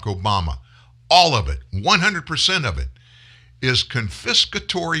Barack Obama, all of it, 100% of it, is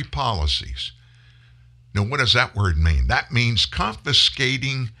confiscatory policies. Now, what does that word mean? That means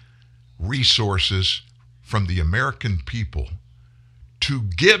confiscating resources from the American people to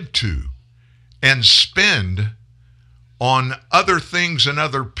give to and spend on other things and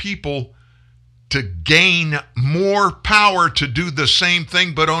other people to gain more power to do the same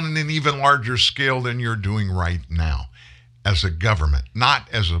thing, but on an even larger scale than you're doing right now as a government, not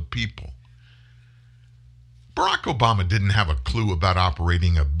as a people. Barack Obama didn't have a clue about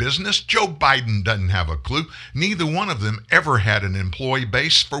operating a business. Joe Biden doesn't have a clue. Neither one of them ever had an employee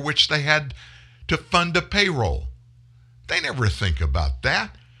base for which they had to fund a payroll. They never think about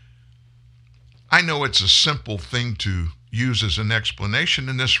that. I know it's a simple thing to use as an explanation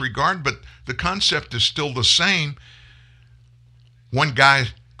in this regard, but the concept is still the same. One guy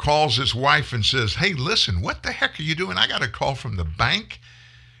calls his wife and says, "Hey, listen, what the heck are you doing? I got a call from the bank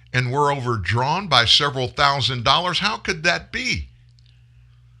and we're overdrawn by several $1,000s. How could that be?"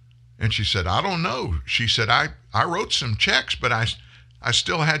 And she said, "I don't know." She said, I wrote some checks, but I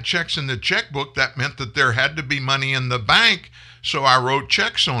still had checks in the checkbook. That meant that there had to be money in the bank, so I wrote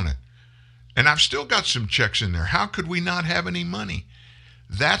checks on it. And I've still got some checks in there. How could we not have any money?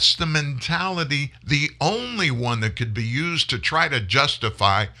 That's the mentality, the only one that could be used to try to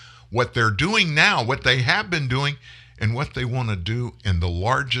justify what they're doing now, what they have been doing, and what they want to do in the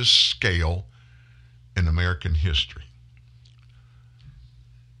largest scale in American history.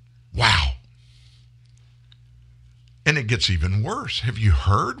 Wow. And it gets even worse. Have you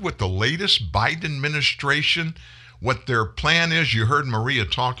heard what the latest Biden administration, what their plan is? You heard Maria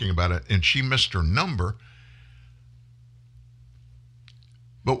talking about it, and she missed her number.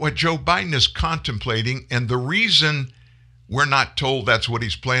 But what Joe Biden is contemplating, and the reason we're not told that's what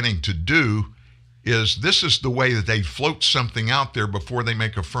he's planning to do, is this is the way that they float something out there before they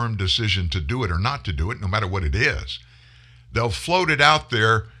make a firm decision to do it or not to do it, no matter what it is. They'll float it out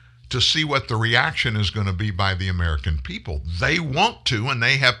there to see what the reaction is going to be by the American people. They want to, and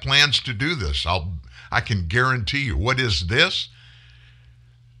they have plans to do this. I can guarantee you. What is this?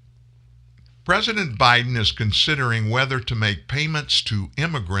 President Biden is considering whether to make payments to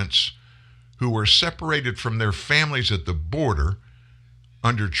immigrants who were separated from their families at the border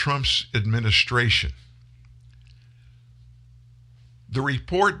under Trump's administration. The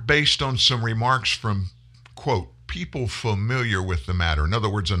report, based on some remarks from, quote, people familiar with the matter, in other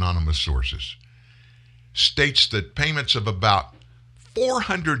words, anonymous sources, states that payments of about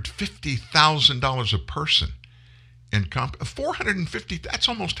 $450,000 a person in $450,000, that's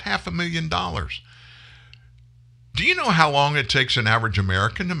almost $500,000. Do you know how long it takes an average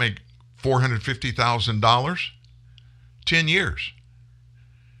American to make $450,000? 10 years.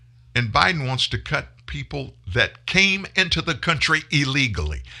 And Biden wants to cut people that came into the country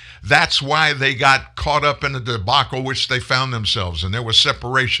illegally. That's why they got caught up in a debacle which they found themselves, and there was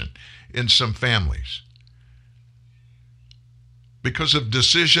separation in some families because of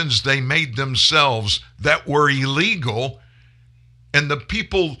decisions they made themselves that were illegal, and the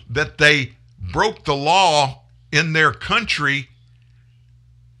people that they broke the law in their country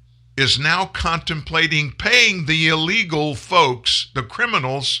is now contemplating paying the illegal folks, the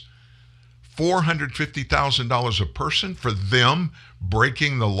criminals, $450,000 a person for them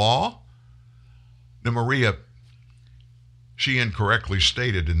breaking the law. Now, Maria, she incorrectly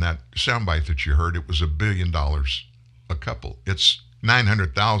stated in that soundbite that you heard it was $1 billion a couple. It's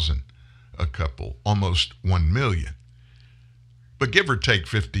 $900,000 a couple, almost $1 million. But give or take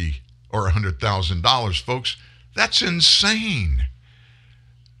 $50,000 or $100,000, folks, that's insane.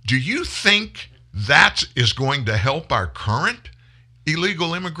 Do you think that is going to help our current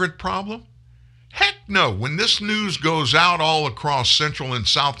illegal immigrant problem? Heck no. When this news goes out all across Central and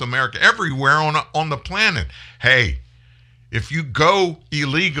South America, everywhere on the planet, hey, if you go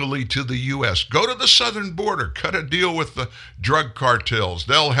illegally to the U.S., go to the southern border, cut a deal with the drug cartels.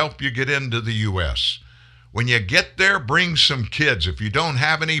 They'll help you get into the U.S. When you get there, bring some kids. If you don't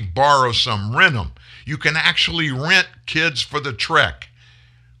have any, borrow some, rent them. You can actually rent kids for the trek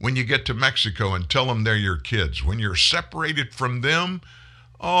when you get to Mexico and tell them they're your kids. When you're separated from them,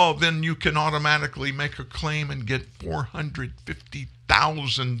 then you can automatically make a claim and get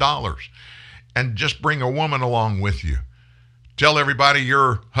 $450,000 and just bring a woman along with you. Tell everybody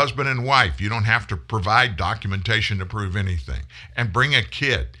you're husband and wife. You don't have to provide documentation to prove anything. And bring a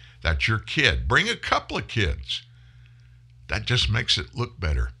kid. That's your kid. Bring a couple of kids. That just makes it look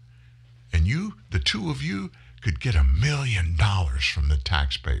better. And you, the two of you, could get $1 million from the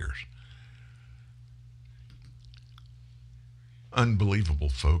taxpayers. Unbelievable,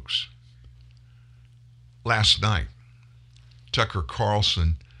 folks. Last night, Tucker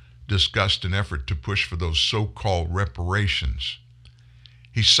Carlson discussed an effort to push for those so-called reparations.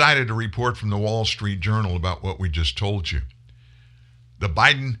 He cited a report from the Wall Street Journal about what we just told you. The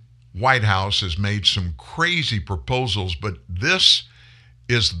Biden White House has made some crazy proposals, but this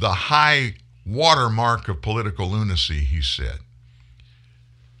is the high watermark of political lunacy, he said.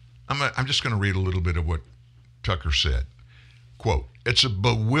 I'm just going to read a little bit of what Tucker said. Quote, "It's a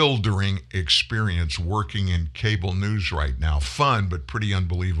bewildering experience working in cable news right now. Fun, but pretty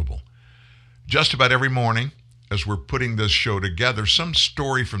unbelievable. Just about every morning, as we're putting this show together, some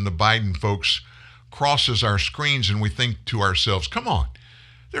story from the Biden folks crosses our screens and we think to ourselves, come on,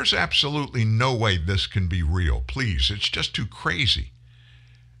 there's absolutely no way this can be real. Please, it's just too crazy.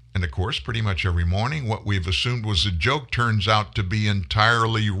 And of course, pretty much every morning, what we've assumed was a joke turns out to be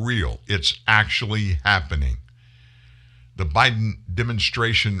entirely real. It's actually happening. The Biden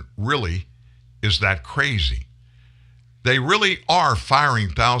demonstration really is that crazy. They really are firing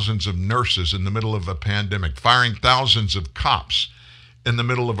thousands of nurses in the middle of a pandemic, firing thousands of cops in the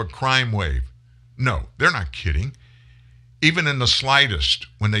middle of a crime wave. No, they're not kidding. Even in the slightest,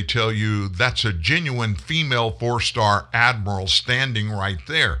 when they tell you that's a genuine female 4-star admiral standing right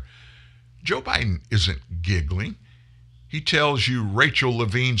there. Joe Biden isn't giggling. He tells you Rachel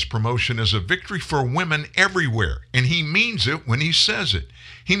Levine's promotion is a victory for women everywhere, and he means it when he says it.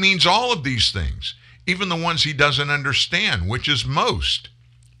 He means all of these things, even the ones he doesn't understand, which is most.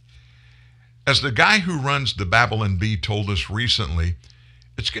 As the guy who runs the Babylon Bee told us recently,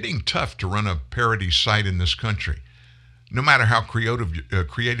 it's getting tough to run a parody site in this country. No matter how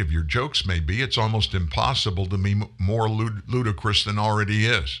creative your jokes may be, it's almost impossible to be more ludicrous than already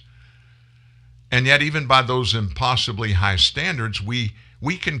is. And yet, even by those impossibly high standards, we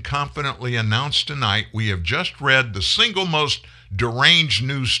can confidently announce tonight we have just read the single most deranged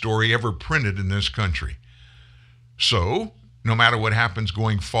news story ever printed in this country. So, no matter what happens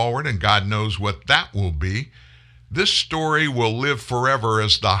going forward, and God knows what that will be, this story will live forever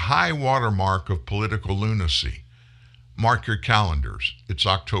as the high watermark of political lunacy. Mark your calendars. It's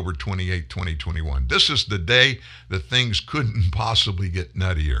October 28, 2021. This is the day that things couldn't possibly get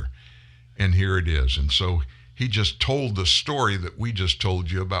nuttier. And here it is. And so He just told the story that we just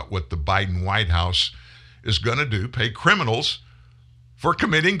told you about what the Biden White House is going to do, pay criminals for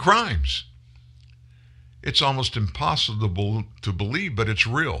committing crimes. It's almost impossible to believe, but it's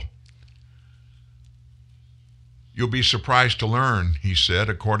real. You'll be surprised to learn, he said,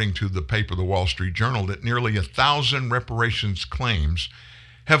 according to the paper, the Wall Street Journal, that nearly 1,000 reparations claims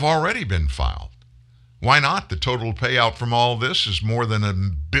have already been filed. Why not? The total payout from all this is more than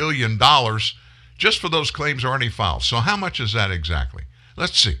 $1 billion just for those claims already filed. So how much is that exactly?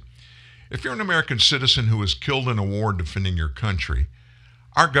 Let's see. If you're an American citizen who was killed in a war defending your country,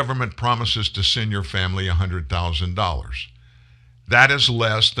 our government promises to send your family $100,000. That is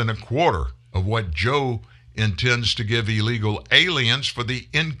less than a quarter of what Joe intends to give illegal aliens for the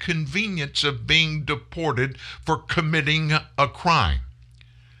inconvenience of being deported for committing a crime.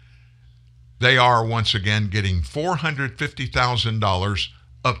 They are once again getting $450,000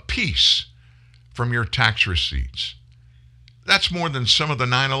 apiece from your tax receipts. That's more than some of the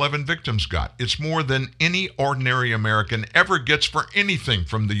 9/11 victims got. It's more than any ordinary American ever gets for anything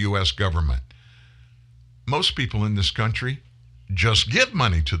from the U.S. government. Most people in this country just give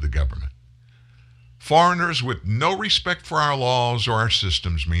money to the government. Foreigners with no respect for our laws or our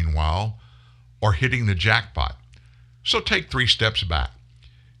systems, meanwhile, are hitting the jackpot. So take 3 steps back.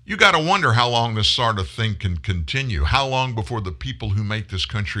 You got to wonder how long this sort of thing can continue. How long before the people who make this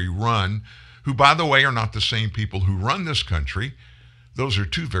country run, who, by the way, are not the same people who run this country. Those are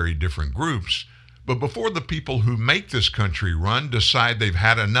 2 very different groups. But before the people who make this country run decide they've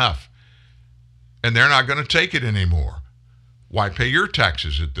had enough and they're not going to take it anymore, why pay your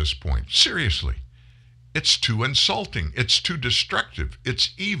taxes at this point? Seriously. It's too insulting. It's too destructive.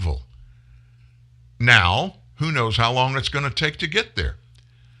 It's evil. Now, who knows how long it's going to take to get there?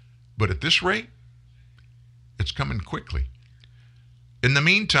 But at this rate, it's coming quickly. In the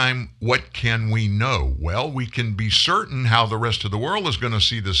meantime, what can we know? Well, we can be certain how the rest of the world is going to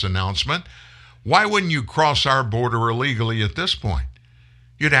see this announcement. Why wouldn't you cross our border illegally at this point?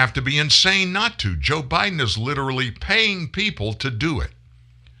 You'd have to be insane not to. Joe Biden is literally paying people to do it.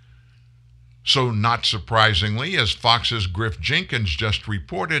 So not surprisingly, as Fox's Griff Jenkins just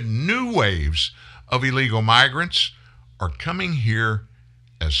reported, new waves of illegal migrants are coming here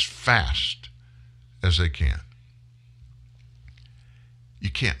as fast as they can. You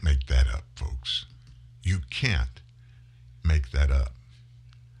can't make that up, folks. You can't make that up.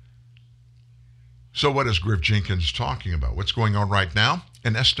 So what is Griff Jenkins talking about? What's going on right now?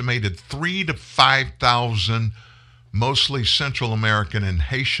 An estimated 3,000 to 5,000 mostly Central American and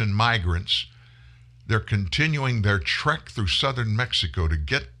Haitian migrants. They're continuing their trek through southern Mexico to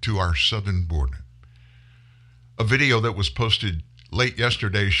get to our southern border. A video that was posted late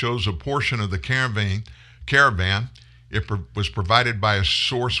yesterday shows a portion of the caravan. It was provided by a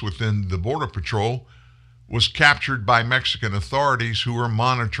source within the Border Patrol, was captured by Mexican authorities who are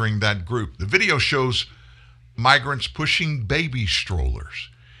monitoring that group. The video shows migrants pushing baby strollers,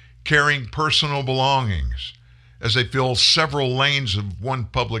 carrying personal belongings as they fill several lanes of one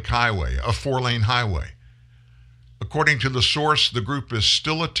public highway, a 4-lane highway. According to the source, the group is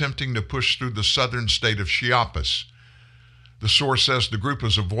still attempting to push through the southern state of Chiapas. The source says the group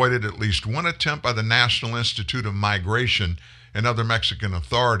has avoided at least one attempt by the National Institute of Migration and other Mexican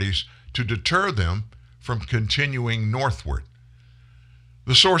authorities to deter them from continuing northward.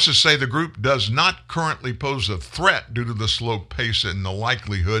 The sources say the group does not currently pose a threat due to the slow pace and the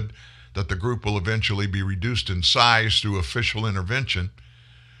likelihood that the group will eventually be reduced in size through official intervention.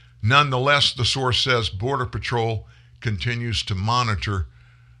 Nonetheless, the source says Border Patrol continues to monitor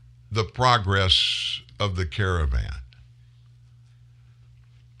the progress of the caravan.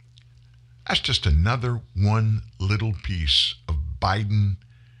 That's just another one little piece of Biden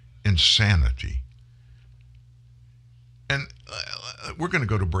insanity. And we're going to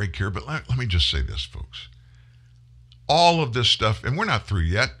go to break here, but let me just say this, folks. All of this stuff, and we're not through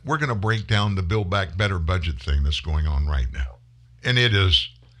yet, we're going to break down the Build Back Better budget thing that's going on right now. And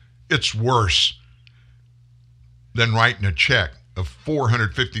it's worse than writing a check of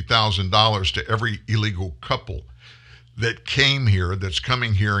 $450,000 to every illegal couple that came here, that's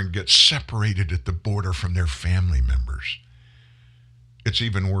coming here and gets separated at the border from their family members. It's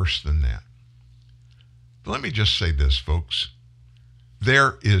even worse than that. But let me just say this, folks.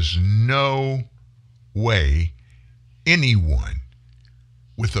 There is no way anyone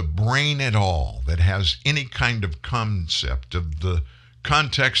with a brain at all that has any kind of concept of the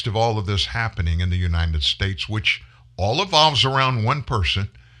context of all of this happening in the United States, which all evolves around one person,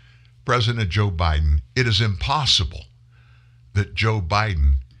 President Joe Biden, it is impossible that Joe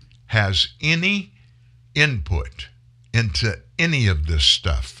Biden has any input into any of this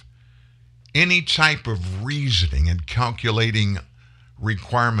stuff Any type of reasoning and calculating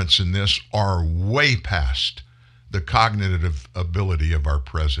requirements in this are way past the cognitive ability of our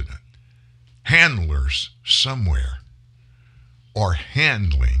president. Handlers somewhere are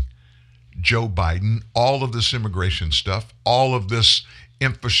handling Joe Biden, all of this immigration stuff, all of this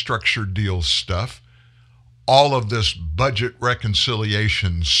infrastructure deal stuff, all of this budget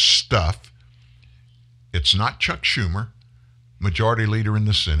reconciliation stuff. It's not Chuck Schumer, Majority Leader in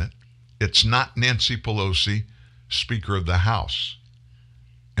the Senate. It's not Nancy Pelosi, Speaker of the House.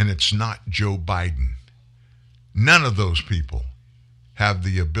 And it's not Joe Biden. None of those people have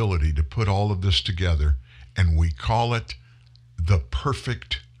the ability to put all of this together, and we call it the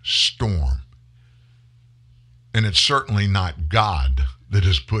perfect storm. And it's certainly not God that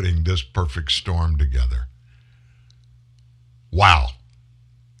is putting this perfect storm together. Wow.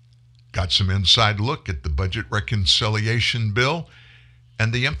 Got some inside look at the budget reconciliation bill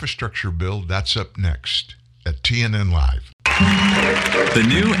and the infrastructure bill. That's up next at TNN Live. The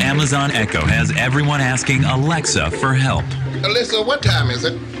new Amazon Echo has everyone asking Alexa for help. Alexa, what time is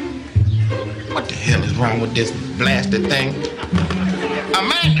it? What the hell is wrong with this blasted thing?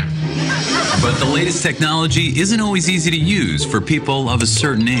 Amanda! But the latest technology isn't always easy to use for people of a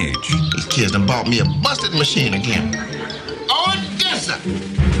certain age. These kids done bought me a busted machine again. Odessa!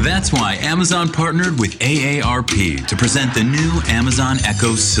 That's why Amazon partnered with AARP to present the new Amazon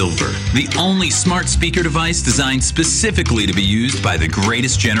Echo Silver, the only smart speaker device designed specifically to be used by the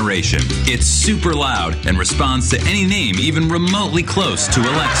greatest generation. It's super loud and responds to any name even remotely close to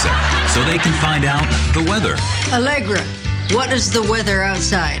Alexa, so they can find out the weather. Allegra, what is the weather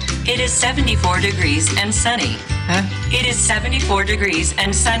outside? It is 74 degrees and sunny. Huh? It is 74 degrees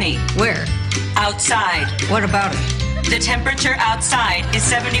and sunny. Where? Outside. What about it? The temperature outside is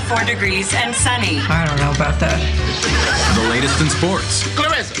 74 degrees and sunny. I don't know about that. The latest in sports.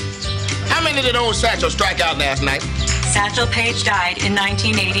 Clarissa, how many did old Satchel strike out last night? Satchel Paige died in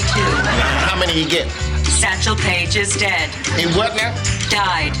 1982. How many did he get? Satchel Paige is dead. He what now?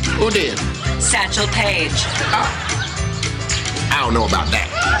 Died. Who did? Satchel Paige. I don't know about that.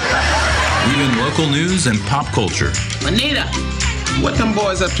 Even local news and pop culture. Anita, what them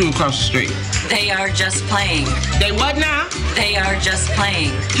boys up to across the street? They are just playing. They what now? They are just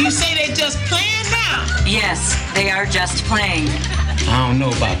playing. You say they just playing now? Yes, they are just playing. I don't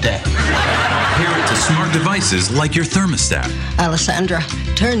know about that. Pair it to smart devices like your thermostat. Alessandra,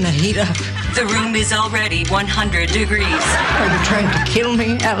 turn the heat up. The room is already 100 degrees. Are you trying to kill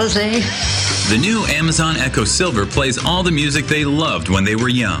me, Alize? The new Amazon Echo Silver plays all the music they loved when they were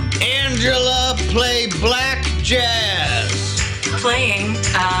young. Angela, play black jazz. Playing,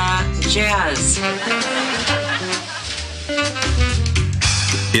 jazz.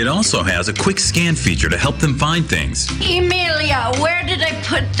 It also has a quick scan feature to help them find things. Emilia, where did I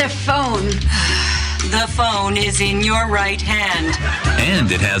put the phone? The phone is in your right hand. And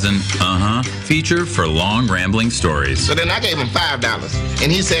it has an feature for long rambling stories. So then I gave him $5,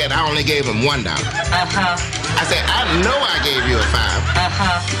 and he said I only gave him $1. I said, I know I gave you a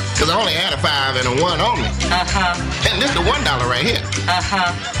 $5. Because I only had a 5 and a 1 on me. And this is the $1 right here.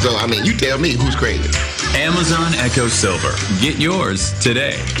 So, I mean, you tell me who's crazy. Amazon Echo Silver. Get yours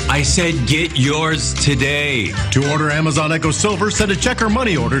today. I said get yours today. To order Amazon Echo Silver, send a check or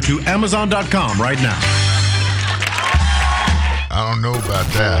money order to Amazon.com right now. I don't know about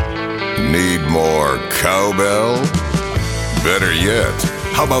that. Need more cowbell? Better yet,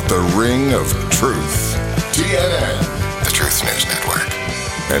 how about the Ring of Truth? TNN, the Truth News Network,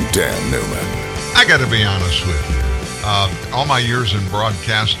 and Dan Newman. I got to be honest with you. All my years in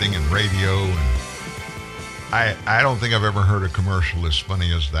broadcasting and radio, and I don't think I've ever heard a commercial as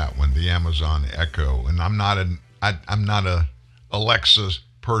funny as that one, the Amazon Echo. And I'm not a Alexa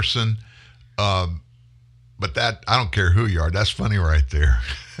person, but that, I don't care who you are, that's funny right there.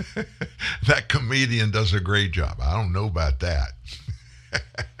 That comedian does a great job. I don't know about that.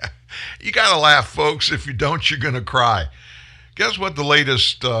 You got to laugh, folks. If you don't, you're going to cry. Guess what the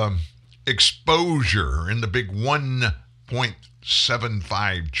latest exposure in the big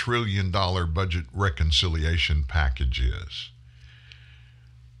 $1.75 trillion budget reconciliation package is?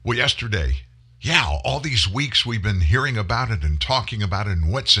 Well, yesterday, all these weeks we've been hearing about it and talking about it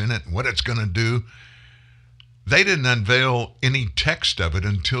and what's in it and what it's going to do. They didn't unveil any text of it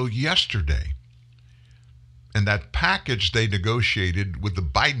until yesterday. And that package they negotiated with the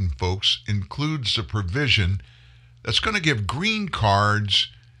Biden folks includes a provision that's going to give green cards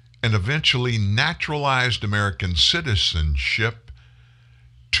and eventually naturalized American citizenship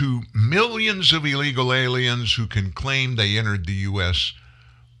to millions of illegal aliens who can claim they entered the U.S.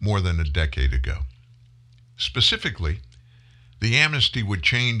 more than a decade ago. Specifically, the amnesty would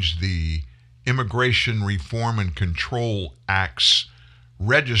change the Immigration Reform and Control Act's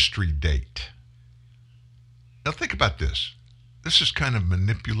registry date. Now think about this. This is kind of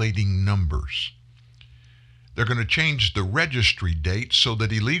manipulating numbers. They're going to change the registry date so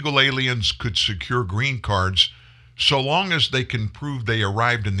that illegal aliens could secure green cards so long as they can prove they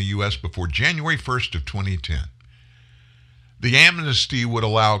arrived in the U.S. before January 1st of 2010. The amnesty would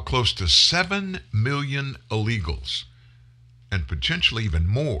allow close to 7 million illegals, and potentially even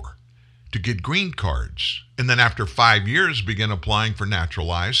more, to get green cards, and then after 5 years begin applying for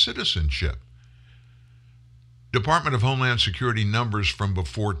naturalized citizenship. Department of Homeland Security numbers from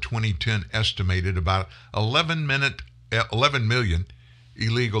before 2010 estimated about 11 million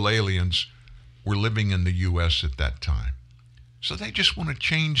illegal aliens were living in the U.S. at that time. So they just want to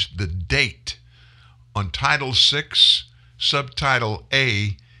change the date on Title VI, Subtitle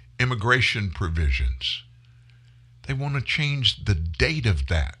A, immigration provisions. They want to change the date of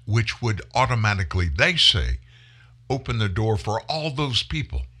that, which would automatically, they say, open the door for all those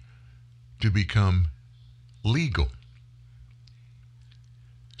people to become legal.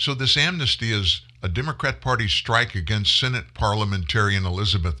 So this amnesty is a Democrat Party strike against Senate parliamentarian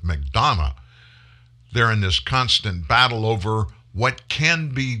Elizabeth McDonough. They're in this constant battle over what can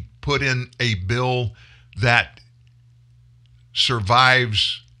be put in a bill that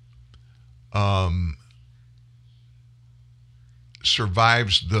survives the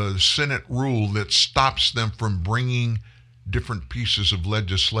Senate rule that stops them from bringing different pieces of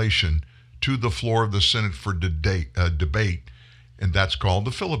legislation to the floor of the Senate for debate, and that's called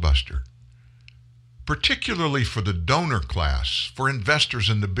the filibuster. Particularly for the donor class, for investors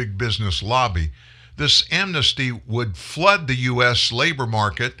in the big business lobby, this amnesty would flood the U.S. labor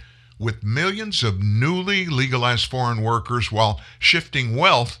market with millions of newly legalized foreign workers while shifting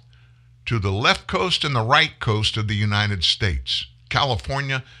wealth to the left coast and the right coast of the United States.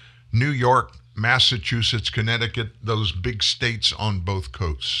 California, New York, Massachusetts, Connecticut, those big states on both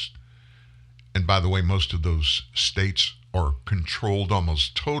coasts. And by the way, most of those states are controlled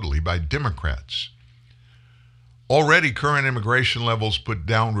almost totally by Democrats. Already, current immigration levels put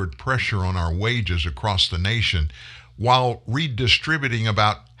downward pressure on our wages across the nation, while redistributing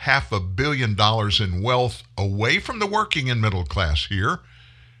about $500 million in wealth away from the working and middle class here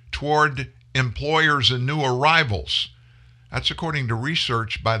toward employers and new arrivals. That's according to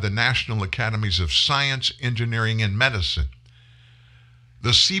research by the National Academies of Science, Engineering, and Medicine. The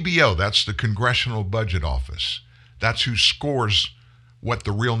CBO, that's the Congressional Budget Office. That's who scores what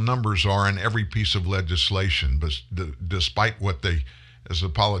the real numbers are in every piece of legislation, but despite what they, as the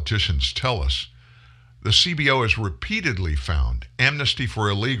politicians tell us. The CBO has repeatedly found amnesty for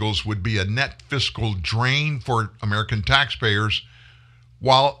illegals would be a net fiscal drain for American taxpayers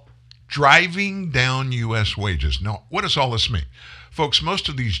while driving down U.S. wages. Now, what does all this mean? Folks, most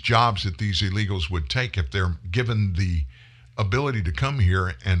of these jobs that these illegals would take if they're given the ability to come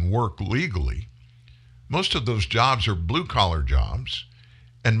here and work legally, most of those jobs are blue-collar jobs,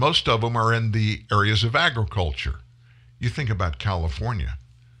 and most of them are in the areas of agriculture. You think about California.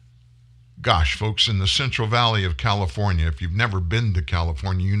 Gosh, folks, in the Central Valley of California, if you've never been to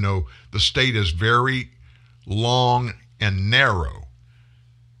California, you know the state is very long and narrow.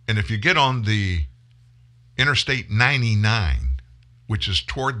 And if you get on the Interstate 99, which is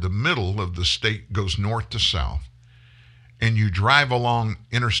toward the middle of the state, goes north to south, and you drive along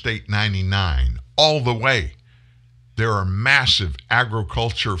Interstate 99 all the way, there are massive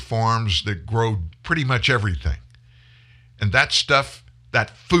agriculture farms that grow pretty much everything. And that stuff, that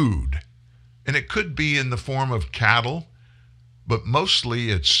food, and it could be in the form of cattle, but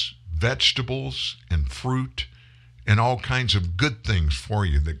mostly it's vegetables and fruit and all kinds of good things for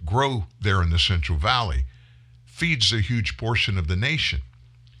you that grow there in the Central Valley, feeds a huge portion of the nation.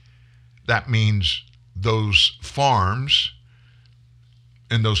 That means those farms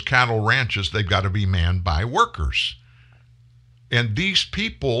and those cattle ranches, they've got to be manned by workers. And these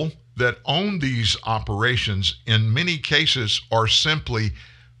people that own these operations in many cases are simply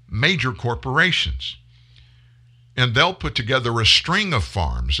major corporations. And they'll put together a string of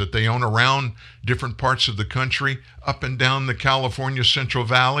farms that they own around different parts of the country, up and down the California Central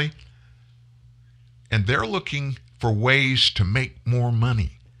Valley. And they're looking for ways to make more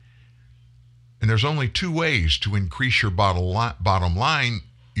money. And there's only two ways to increase your bottom line.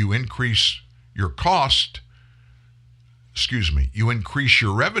 You increase your cost, you increase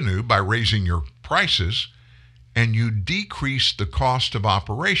your revenue by raising your prices, and you decrease the cost of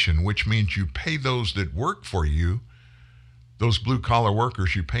operation, which means you pay those that work for you, those blue-collar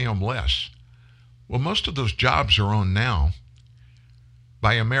workers, you pay them less. Well, most of those jobs are owned now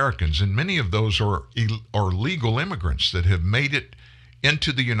by Americans, and many of those are legal immigrants that have made it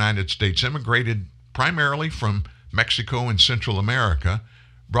into the United States, immigrated primarily from Mexico and Central America,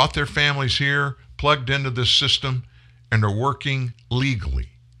 brought their families here, plugged into this system, and are working legally.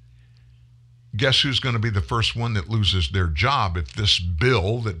 Guess who's going to be the first one that loses their job if this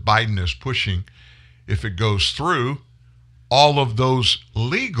bill that Biden is pushing, if it goes through? All of those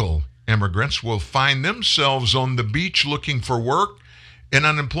legal immigrants will find themselves on the beach looking for work in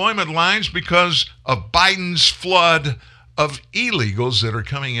unemployment lines because of Biden's flood of illegals that are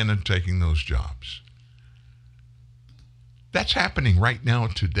coming in and taking those jobs. That's happening right now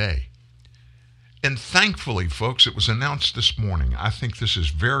today. And thankfully, folks, it was announced this morning. I think this is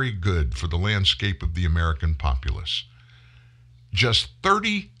very good for the landscape of the American populace. Just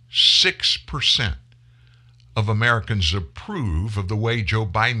 36% of Americans approve of the way Joe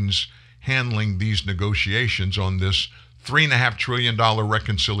Biden's handling these negotiations on this $3.5 trillion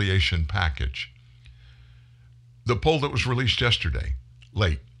reconciliation package. The poll that was released yesterday,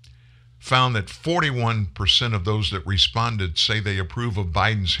 late, found that 41% of those that responded say they approve of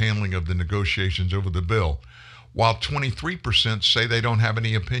Biden's handling of the negotiations over the bill, while 23% say they don't have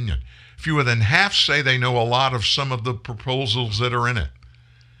any opinion. Fewer than half say they know a lot of some of the proposals that are in it.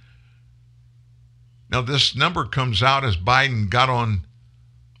 Now, this number comes out as Biden got on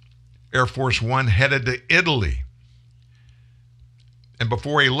Air Force One, headed to Italy. And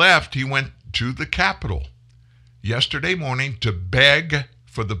before he left, he went to the Capitol yesterday morning to beg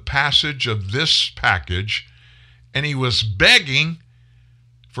for the passage of this package, and he was begging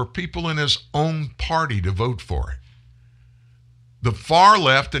for people in his own party to vote for it. The far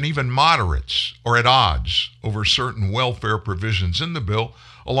left and even moderates are at odds over certain welfare provisions in the bill,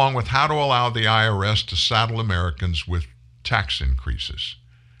 along with how to allow the IRS to saddle Americans with tax increases.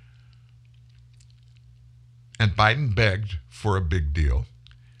 And Biden begged for a big deal,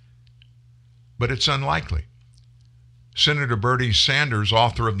 but it's unlikely. Senator Bernie Sanders,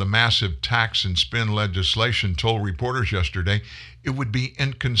 author of the massive tax and spend legislation, told reporters yesterday it would be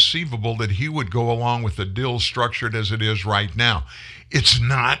inconceivable that he would go along with a deal structured as it is right now. It's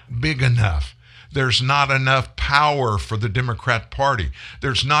not big enough. There's not enough power for the Democrat Party.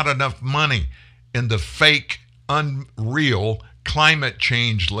 There's not enough money in the fake, unreal climate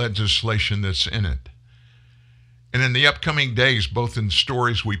change legislation that's in it. And in the upcoming days, both in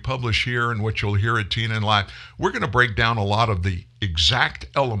stories we publish here and what you'll hear at TNN Live, we're going to break down a lot of the exact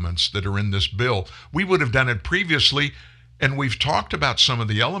elements that are in this bill. We would have done it previously, and we've talked about some of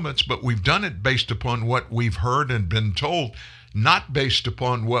the elements, but we've done it based upon what we've heard and been told, not based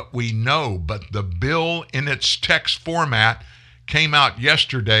upon what we know. But the bill in its text format came out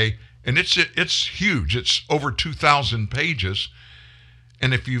yesterday, and it's huge. It's over 2,000 pages.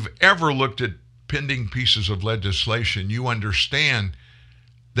 And if you've ever looked at pending pieces of legislation, you understand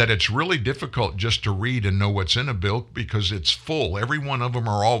that it's really difficult just to read and know what's in a bill because it's full. Every one of them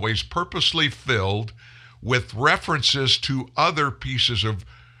are always purposely filled with references to other pieces of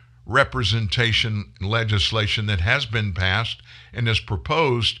representation legislation that has been passed and is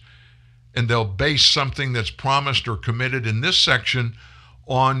proposed, and they'll base something that's promised or committed in this section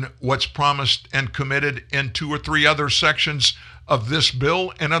on what's promised and committed in 2 or 3 other sections of this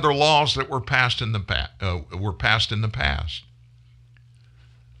bill and other laws that were passed in the past.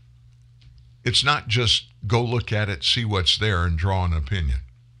 It's not just go look at it, see what's there, and draw an opinion.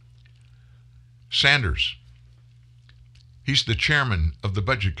 Sanders, he's the chairman of the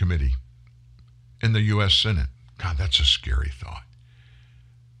Budget Committee in the U.S. Senate. God, that's a scary thought.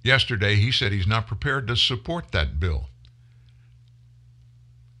 Yesterday, he said he's not prepared to support that bill.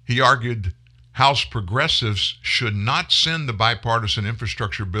 He argued House progressives should not send the bipartisan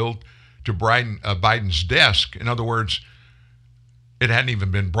infrastructure bill to Biden's desk. In other words, it hadn't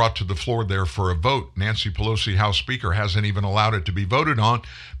even been brought to the floor there for a vote. Nancy Pelosi, House Speaker, hasn't even allowed it to be voted on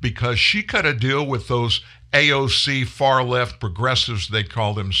because she cut a deal with those AOC far-left progressives, they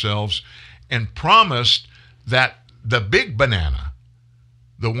call themselves, and promised that the big banana,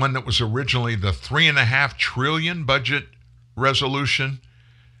 the one that was originally the $3.5 trillion budget resolution,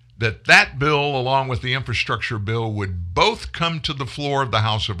 that bill, along with the infrastructure bill, would both come to the floor of the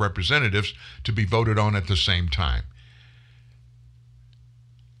House of Representatives to be voted on at the same time.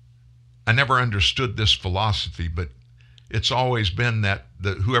 I never understood this philosophy, but it's always been that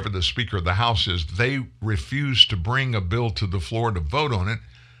whoever the Speaker of the House is, they refuse to bring a bill to the floor to vote on it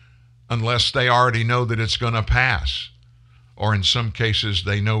unless they already know that it's going to pass. Or in some cases,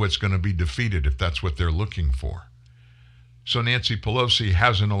 they know it's going to be defeated if that's what they're looking for. So Nancy Pelosi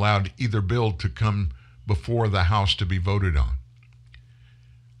hasn't allowed either bill to come before the House to be voted on.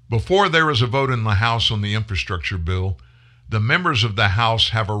 Before there was a vote in the House on the infrastructure bill, The members of the House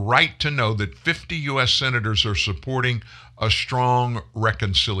have a right to know that 50 U.S. senators are supporting a strong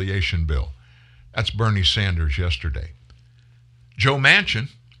reconciliation bill. That's Bernie Sanders yesterday. Joe Manchin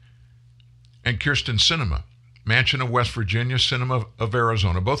and Kyrsten Sinema, Manchin of West Virginia, Sinema of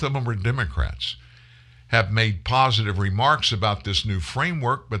Arizona, both of them were Democrats, have made positive remarks about this new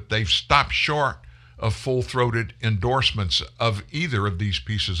framework, but they've stopped short of full-throated endorsements of either of these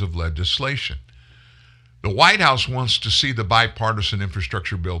pieces of legislation. The White House wants to see the bipartisan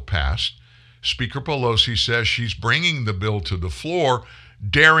infrastructure bill passed. Speaker Pelosi says she's bringing the bill to the floor,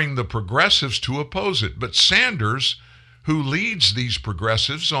 daring the progressives to oppose it. But Sanders, who leads these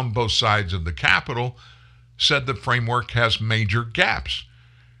progressives on both sides of the Capitol, said the framework has major gaps.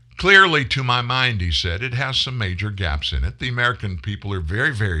 Clearly, to my mind, he said, it has some major gaps in it. The American people are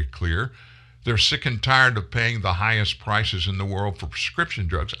very, very clear. They're sick and tired of paying the highest prices in the world for prescription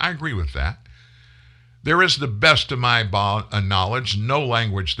drugs. I agree with that. There is, the best of my knowledge, no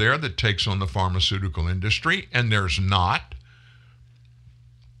language there that takes on the pharmaceutical industry, and there's not.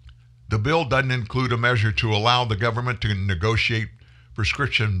 The bill doesn't include a measure to allow the government to negotiate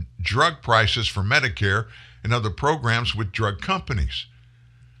prescription drug prices for Medicare and other programs with drug companies.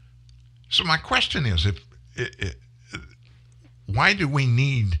 So my question is, why do we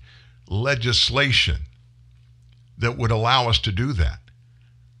need legislation that would allow us to do that?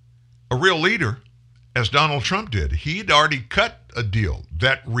 A real leader, as Donald Trump did, he'd already cut a deal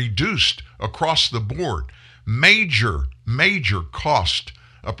that reduced across the board major cost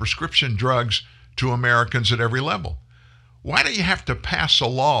of prescription drugs to Americans at every level. Why do you have to pass a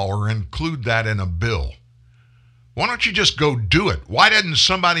law or include that in a bill? Why don't you just go do it? Why didn't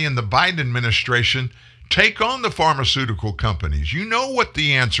somebody in the Biden administration take on the pharmaceutical companies? You know what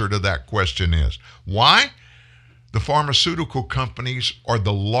the answer to that question is. Why? The pharmaceutical companies are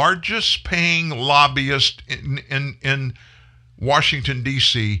the largest paying lobbyists in Washington,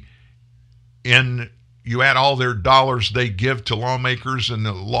 D.C. You add all their dollars they give to lawmakers and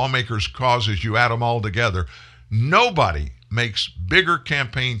the lawmakers' causes, you add them all together. Nobody makes bigger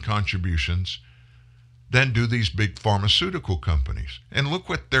campaign contributions than do these big pharmaceutical companies. And look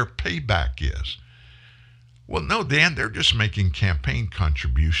what their payback is. Well, no, Dan, they're just making campaign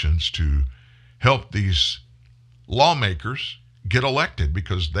contributions to help these lawmakers get elected,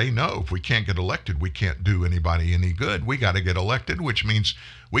 because they know if we can't get elected, we can't do anybody any good. We got to get elected, which means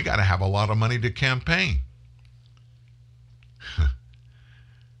we got to have a lot of money to campaign.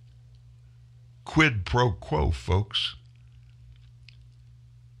 Quid pro quo, folks.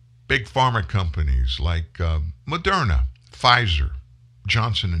 Big pharma companies like Moderna, Pfizer,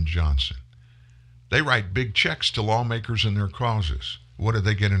 Johnson & Johnson, they write big checks to lawmakers and their causes. What do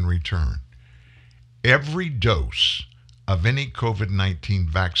they get in return? Every dose of any COVID-19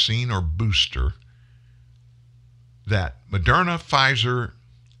 vaccine or booster that Moderna, Pfizer,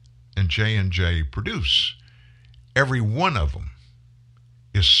 and J&J produce, every one of them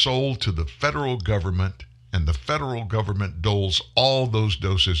is sold to the federal government, and the federal government doles all those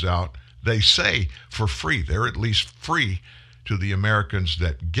doses out, they say, for free. They're at least free to the Americans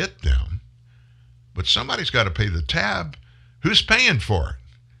that get them. But somebody's got to pay the tab. Who's paying for it?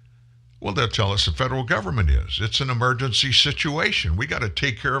 Well, they'll tell us the federal government is. It's an emergency situation. We got to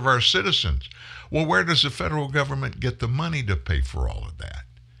take care of our citizens. Well, where does the federal government get the money to pay for all of that?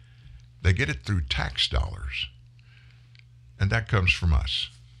 They get it through tax dollars. And that comes from us.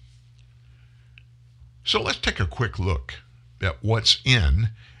 So let's take a quick look at what's in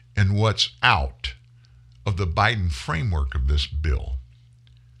and what's out of the Biden framework of this bill.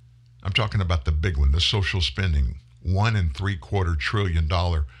 I'm talking about the big one, the social spending, $1.75 trillion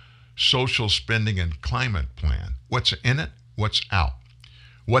social spending and climate plan. What's in it? What's out?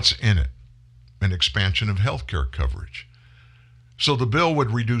 What's in it? An expansion of health care coverage. So the bill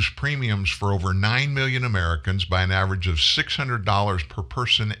would reduce premiums for over 9 million Americans by an average of $600 per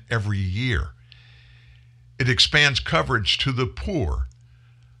person every year. It expands coverage to the poor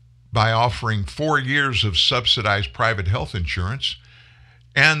by offering 4 years of subsidized private health insurance,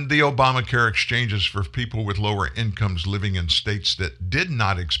 and the Obamacare exchanges for people with lower incomes living in states that did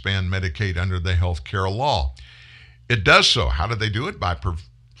not expand Medicaid under the health care law. It does so. How do they do it? By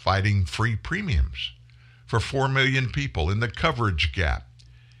providing free premiums for 4 million people in the coverage gap,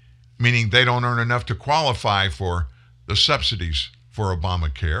 meaning they don't earn enough to qualify for the subsidies for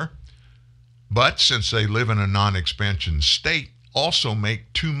Obamacare, but since they live in a non-expansion state, also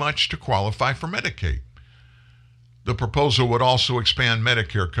make too much to qualify for Medicaid. The proposal would also expand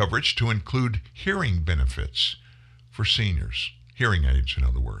Medicare coverage to include hearing benefits for seniors, hearing aids, in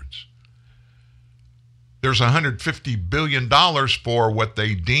other words. There's $150 billion for what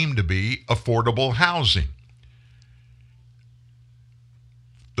they deem to be affordable housing.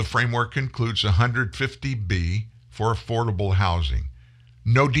 The framework includes 150B for affordable housing.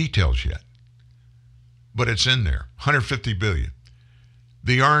 No details yet, but it's in there. 150 billion.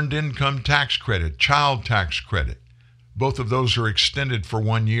 The earned income tax credit, child tax credit, both of those are extended for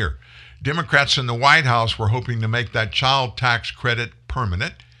 1 year. Democrats in the White House were hoping to make that child tax credit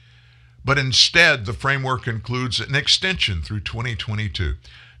permanent, but instead the framework includes an extension through 2022.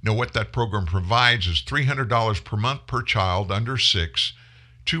 Now, what that program provides is $300 per month per child under 6,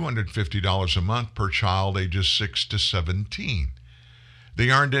 $250 a month per child ages 6 to 17. The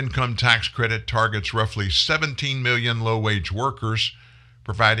earned income tax credit targets roughly 17 million low-wage workers,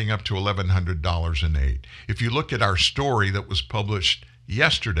 providing up to $1,100 in aid. If you look at our story that was published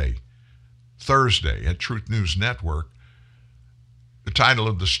yesterday, Thursday, at Truth News Network, the title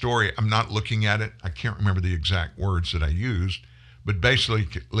of the story, I'm not looking at it. I can't remember the exact words that I used, but basically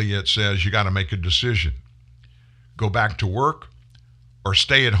it says you got to make a decision. Go back to work or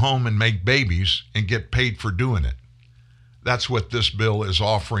stay at home and make babies and get paid for doing it. That's what this bill is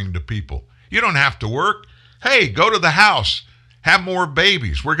offering to people. You don't have to work. Hey, go to the house. Have more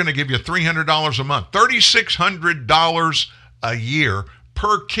babies. We're going to give you $300 a month, $3,600 a year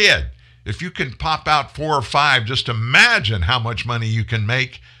per kid. If you can pop out 4 or 5, just imagine how much money you can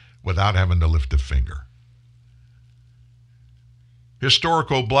make without having to lift a finger.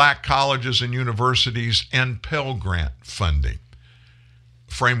 Historical black colleges and universities and Pell Grant funding.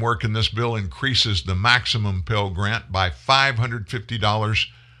 Framework in this bill increases the maximum Pell Grant by $550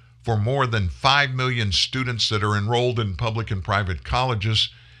 for more than 5 million students that are enrolled in public and private colleges,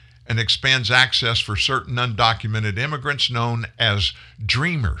 and expands access for certain undocumented immigrants known as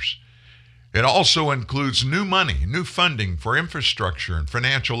Dreamers. It also includes new money, new funding for infrastructure and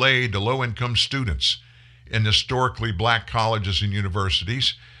financial aid to low-income students in historically black colleges and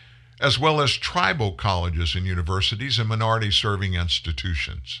universities, as well as tribal colleges and universities and minority-serving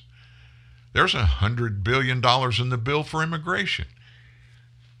institutions. There's $100 billion in the bill for immigration.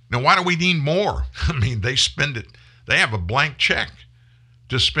 Now, why do we need more? I mean, they spend it. They have a blank check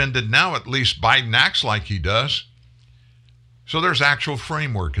to spend it now. At least Biden acts like he does. So there's actual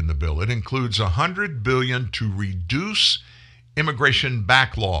framework in the bill. It includes $100 billion to reduce immigration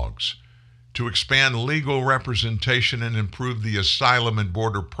backlogs, to expand legal representation and improve the asylum and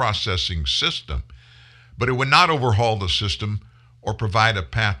border processing system. But it would not overhaul the system or provide a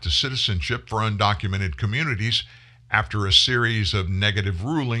path to citizenship for undocumented communities after a series of negative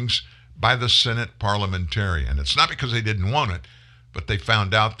rulings by the Senate parliamentarian. It's not because they didn't want it, but they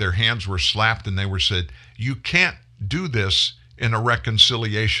found out their hands were slapped and they were said, you can't do this in a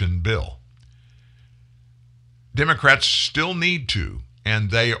reconciliation bill. Democrats still need to,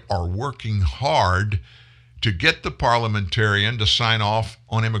 and they are working hard to get the parliamentarian to sign off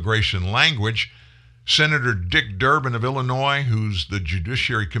on immigration language. Senator Dick Durbin of Illinois, who's the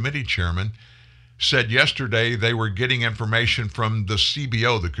Judiciary Committee chairman, said yesterday they were getting information from the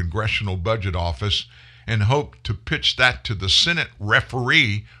CBO, the Congressional Budget Office, and hope to pitch that to the Senate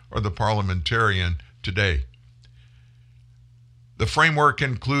referee or the parliamentarian today. The framework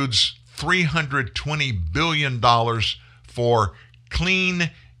includes $320 billion for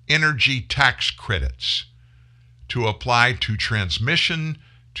clean energy tax credits to apply to transmission,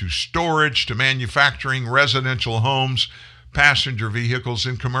 to storage, to manufacturing, residential homes, passenger vehicles,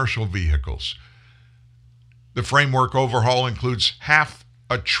 and commercial vehicles. The framework overhaul includes $500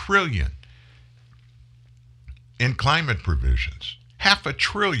 billion in climate provisions.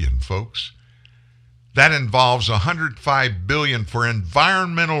 $500 billion, folks. That involves $105 billion for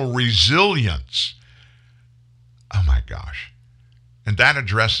environmental resilience. Oh my gosh. And that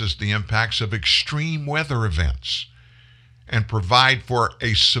addresses the impacts of extreme weather events and provide for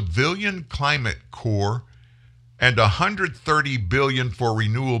a civilian climate corps and $130 billion for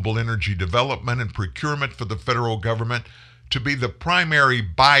renewable energy development and procurement for the federal government to be the primary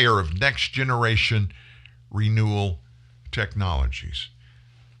buyer of next-generation renewable technologies.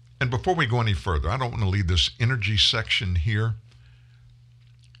 And before we go any further, I don't want to leave this energy section here.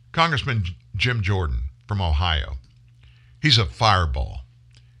 Congressman Jim Jordan from Ohio, he's a fireball.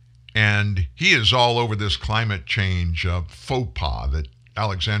 And he is all over this climate change faux pas that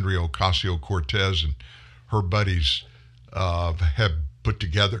Alexandria Ocasio-Cortez and her buddies have put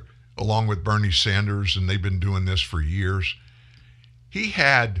together, along with Bernie Sanders, and they've been doing this for years. He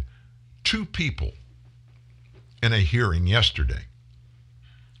had 2 people in a hearing yesterday.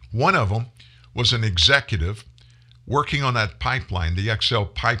 One of them was an executive working on that pipeline, the XL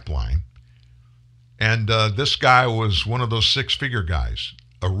pipeline, and this guy was one of those 6-figure guys,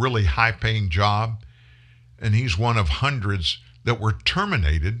 a really high-paying job, and he's one of hundreds that were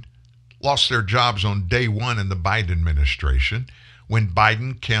terminated, lost their jobs on day one in the Biden administration when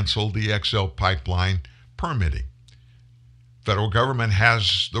Biden canceled the XL pipeline permitting. Federal government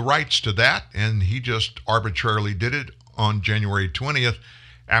has the rights to that, and he just arbitrarily did it on January 20th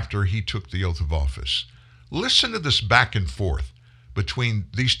after he took the oath of office. Listen to this back and forth between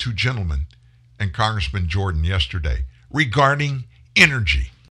these two gentlemen and Congressman Jordan yesterday regarding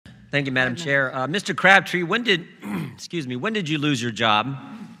energy. Thank you, Madam Chair. Mr. Crabtree, when did you lose your job?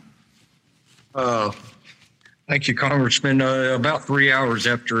 Thank you, Congressman. About 3 hours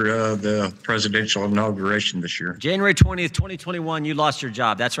after the presidential inauguration this year. January 20th, 2021, you lost your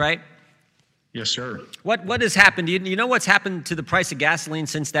job. That's right? Yes, sir. What has happened? Do you know what's happened to the price of gasoline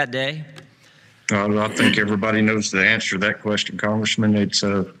since that day? I think everybody knows the answer to that question, Congressman. It's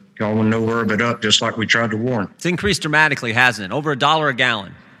going nowhere but up, just like we tried to warn. It's increased dramatically, hasn't it? Over $1 a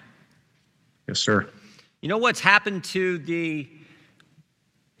gallon. Yes, sir. You know what's happened to the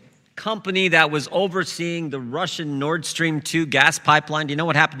company that was overseeing the Russian Nord Stream 2 gas pipeline? Do you know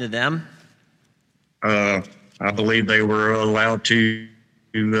what happened to them? I believe they were allowed to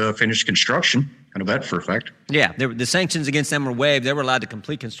finish construction. I know that for a fact. Yeah, the sanctions against them were waived. They were allowed to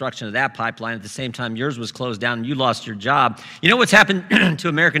complete construction of that pipeline. At the same time, yours was closed down and you lost your job. You know what's happened to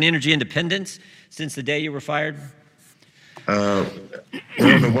American energy independence since the day you were fired?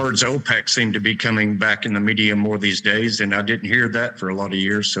 The words OPEC seem to be coming back in the media more these days, and I didn't hear that for a lot of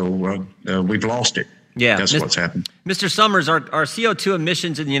years, so we've lost it. Yeah, that's what's happened. Mr. Summers, are CO2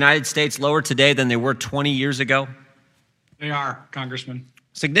 emissions in the United States lower today than they were 20 years ago? They are, Congressman.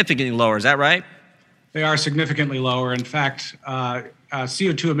 Significantly lower, is that right? They are significantly lower. In fact,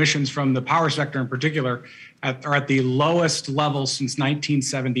 CO2 emissions from the power sector in particular are at the lowest level since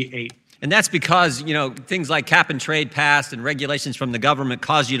 1978. And that's because, things like cap and trade passed and regulations from the government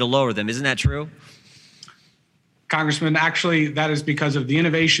caused you to lower them. Isn't that true? Congressman, actually, that is because of the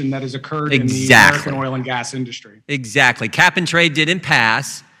innovation that has occurred in the American oil and gas industry. Exactly. Cap and trade didn't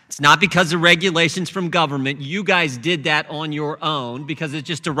pass. It's not because of regulations from government. You guys did that on your own because it's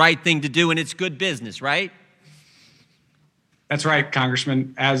just the right thing to do and it's good business, right? That's right,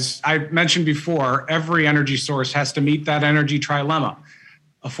 Congressman. As I mentioned before, every energy source has to meet that energy trilemma: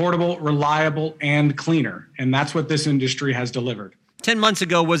 affordable, reliable, and cleaner. And that's what this industry has delivered. 10 months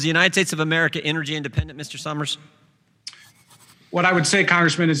ago, was the United States of America energy independent, Mr. Summers? What I would say,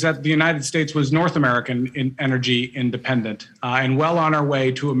 Congressman, is that the United States was North American energy independent and well on our way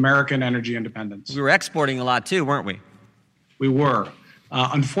to American energy independence. We were exporting a lot too, weren't we? We were.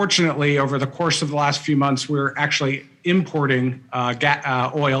 Unfortunately, over the course of the last few months, we're actually importing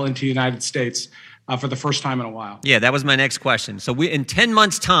oil into the United States for the first time in a while. Yeah, that was my next question. So in 10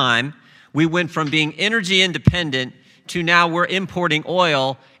 months' time, we went from being energy independent to now we're importing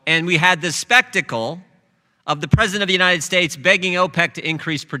oil, and we had the spectacle of the President of the United States begging OPEC to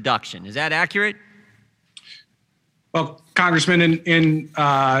increase production. Is that accurate? Well, Congressman,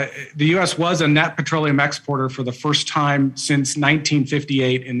 the U.S. was a net petroleum exporter for the first time since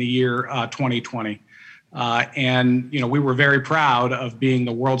 1958 in the year 2020. And we were very proud of being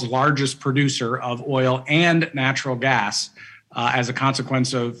the world's largest producer of oil and natural gas as a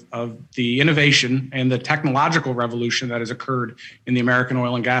consequence of the innovation and the technological revolution that has occurred in the American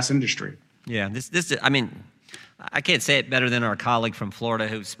oil and gas industry. Yeah, I can't say it better than our colleague from Florida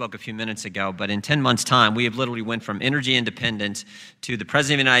who spoke a few minutes ago, but in 10 months' time, we have literally went from energy independence to the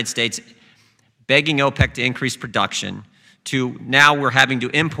President of the United States begging OPEC to increase production to now we're having to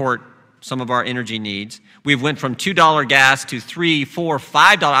import some of our energy needs. We've went from $2 gas to $3, $4,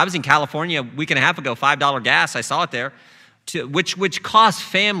 $5. I was in California a week and a half ago, $5 gas, I saw it there, which costs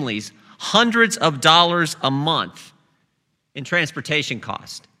families hundreds of dollars a month in transportation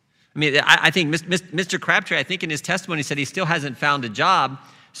cost. I think Mr. Crabtree, I think in his testimony said he still hasn't found a job.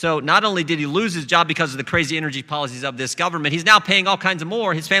 So not only did he lose his job because of the crazy energy policies of this government, he's now paying all kinds of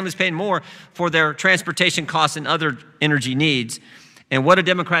more. His family's paying more for their transportation costs and other energy needs. And what do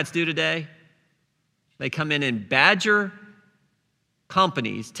Democrats do today? They come in and badger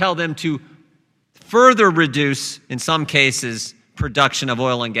companies, tell them to further reduce, in some cases, production of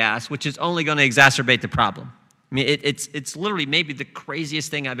oil and gas, which is only going to exacerbate the problem. It's literally maybe the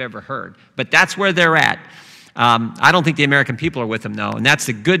craziest thing I've ever heard, but that's where they're at. I don't think the American people are with them, though, and that's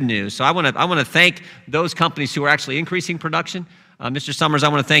the good news. So I want to thank those companies who are actually increasing production. Mr. Summers, I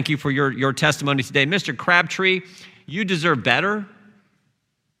want to thank you for your testimony today. Mr. Crabtree, you deserve better,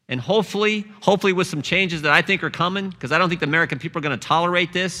 and hopefully with some changes that I think are coming, because I don't think the American people are going to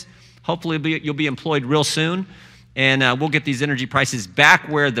tolerate this. Hopefully you'll be employed real soon. And we'll get these energy prices back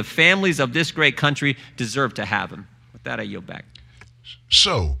where the families of this great country deserve to have them. With that, I yield back.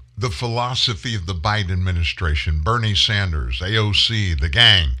 So, the philosophy of the Biden administration, Bernie Sanders, AOC, the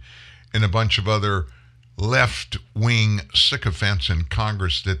gang, and a bunch of other left-wing sycophants in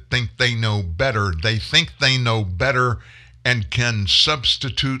Congress that think they know better. They think they know better and can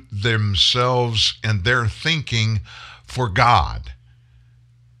substitute themselves and their thinking for God.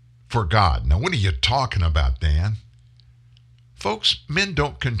 For God. Now, what are you talking about, Dan? Folks, men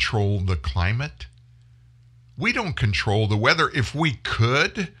don't control the climate. We don't control the weather. If we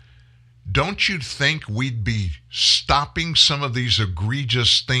could, don't you think we'd be stopping some of these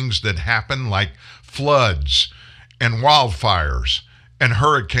egregious things that happen, like floods and wildfires and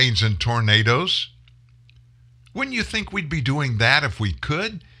hurricanes and tornadoes? Wouldn't you think we'd be doing that if we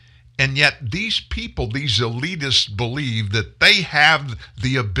could? And yet these people, these elitists, believe that they have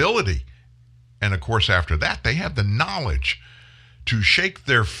the ability, and of course after that they have the knowledge to shake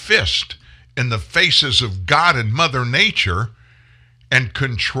their fist in the faces of God and Mother Nature and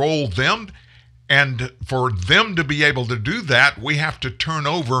control them. And for them to be able to do that, we have to turn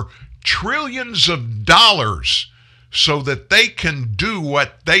over trillions of dollars so that they can do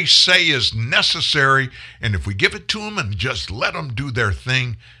what they say is necessary. And if we give it to them and just let them do their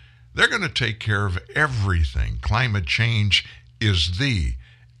thing, they're going to take care of everything. Climate change is the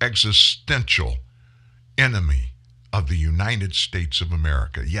existential enemy of the United States of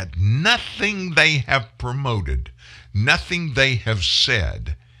America. Yet nothing they have promoted, nothing they have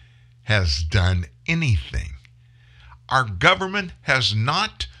said has done anything. Our government has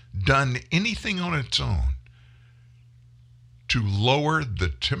not done anything on its own to lower the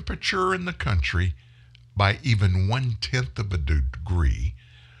temperature in the country by even 1/10 of a degree,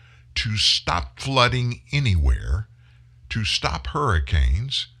 to stop flooding anywhere, to stop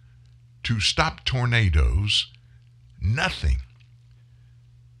hurricanes, to stop tornadoes. Nothing.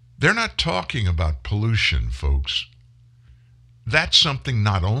 They're not talking about pollution, folks. That's something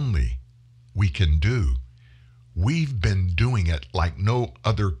not only we can do, we've been doing it like no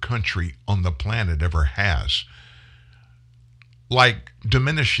other country on the planet ever has. Like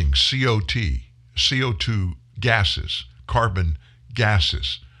diminishing CO2 gases, carbon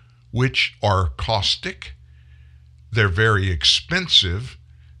gases, which are caustic, they're very expensive,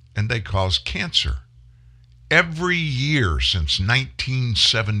 and they cause cancer. Every year since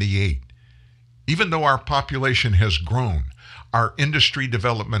 1978, even though our population has grown, our industry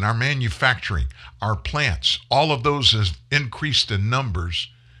development, our manufacturing, our plants, all of those have increased in numbers.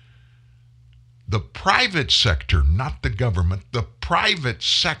 The private sector, not the government, the private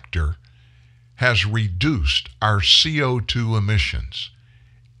sector has reduced our CO2 emissions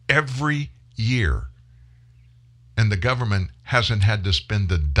every year. And the government hasn't had to spend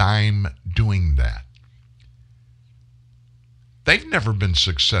a dime doing that. They've never been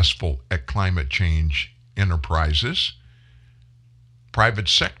successful at climate change enterprises. Private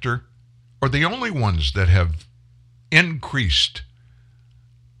sector are the only ones that have increased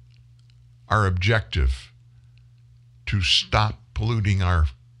our objective to stop polluting our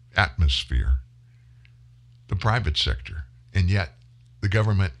atmosphere. The private sector. And yet the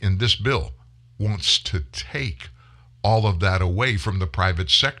government in this bill wants to take all of that away from the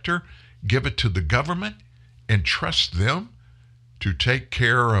private sector, give it to the government, and trust them to take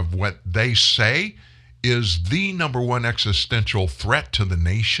care of what they say is the number one existential threat to the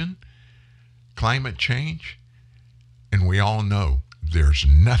nation, climate change. And we all know there's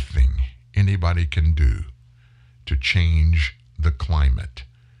nothing anybody can do to change the climate.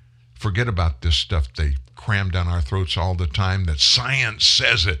 Forget about this stuff they cram down our throats all the time, that science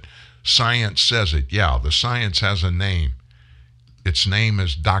says it. Science says it. Yeah, the science has a name. Its name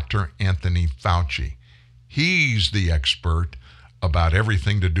is Dr. Anthony Fauci. He's the expert about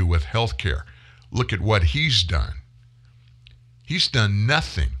everything to do with healthcare. Look at what he's done. He's done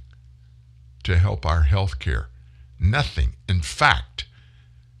nothing to help our healthcare. Nothing. In fact,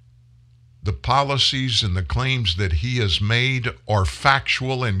 the policies and the claims that he has made are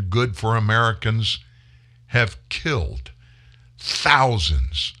factual and good for Americans, have killed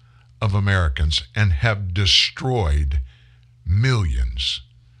thousands of Americans and have destroyed millions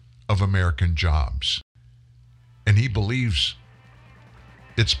of American jobs. And he believes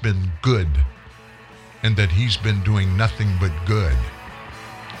it's been good and that he's been doing nothing but good,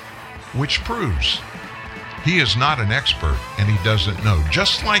 which proves he is not an expert and he doesn't know.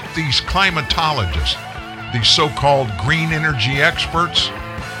 Just like these climatologists, these so-called green energy experts,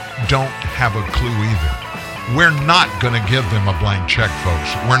 don't have a clue either. We're not going to give them a blank check,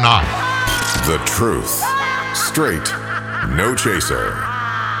 folks. We're not. The truth. Straight. No chaser.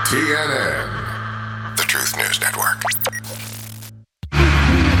 TNN. The Truth News Network.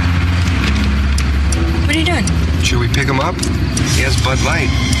 What are you doing? Should we pick him up? He has Bud Light.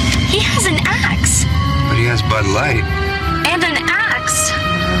 He has an axe. But he has Bud Light. And an axe.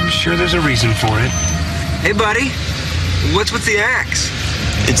 I'm sure there's a reason for it. Hey, buddy. What's with the axe?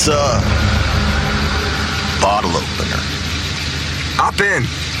 It's a bottle opener. Hop in.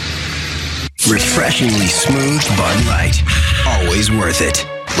 Refreshingly smooth Bud Light. Always worth it.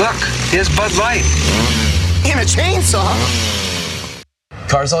 Look, here's Bud Light. And a chainsaw.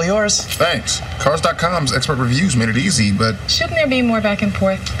 Car's all yours. Thanks. Cars.com's expert reviews made it easy, but... Shouldn't there be more back and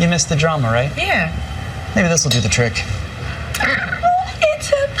forth? You missed the drama, right? Yeah. Maybe this will do the trick. It's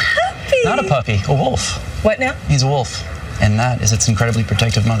a puppy. Not a puppy, a wolf. What now? He's a wolf, and that is its incredibly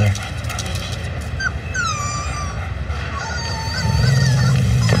protective mother.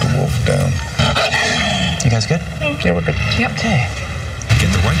 Put the wolf down. You guys good? Yeah, we're good. Yep. Okay.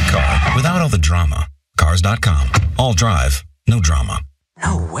 Get the right car without all the drama. Cars.com. All drive, no drama.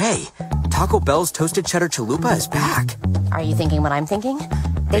 No way. Taco Bell's Toasted Cheddar Chalupa is back. Are you thinking what I'm thinking?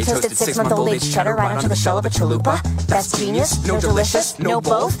 They toasted 6-month-old aged cheddar right onto the shell of a chalupa. That's genius, no delicious, no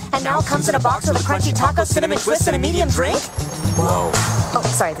both, and now it comes in a box with a crunchy taco, cinnamon twist, and a medium drink? Whoa. Oh,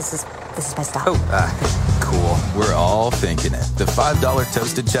 sorry, this is my stop. Oh, cool. We're all thinking it. The $5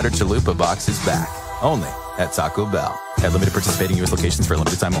 Toasted Cheddar Chalupa box is back. Only at Taco Bell. At limited participating U.S. locations for a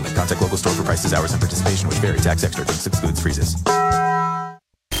limited time only. Contact local store for prices, hours, and participation which vary. Tax extra. Drinks excludes freezes.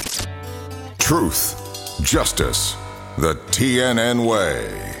 Truth, justice, the TNN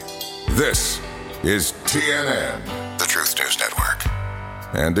way. This is TNN, the Truth News Network.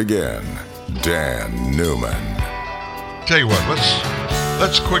 And again, Dan Newman. Tell you what,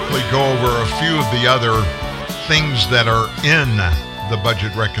 let's quickly go over a few of the other things that are in the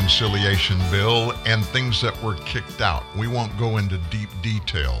budget reconciliation bill and things that were kicked out. We won't go into deep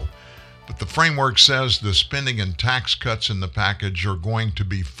detail, but the framework says the spending and tax cuts in the package are going to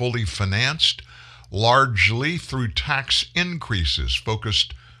be fully financed, largely through tax increases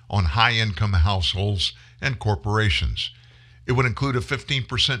focused on high-income households and corporations. It would include a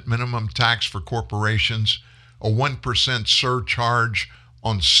 15% minimum tax for corporations, a 1% surcharge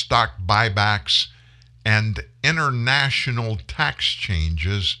on stock buybacks, and international tax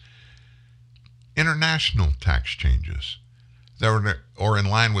changes that are in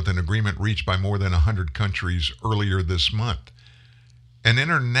line with an agreement reached by more than 100 countries earlier this month. An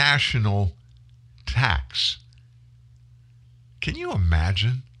international tax. Can you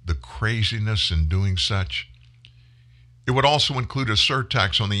imagine the craziness in doing such? It would also include a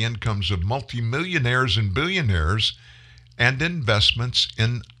surtax on the incomes of multimillionaires and billionaires and investments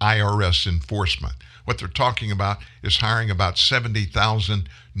in IRS enforcement. What they're talking about is hiring about 70,000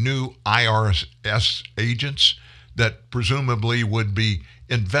 new IRS agents that presumably would be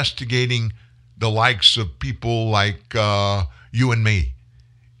investigating the likes of people like you and me.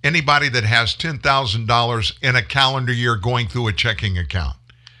 Anybody that has $10,000 in a calendar year going through a checking account,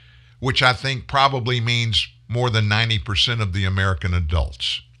 which I think probably means more than 90% of the American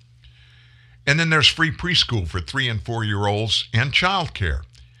adults. And then there's free preschool for 3- and 4-year-olds and child care.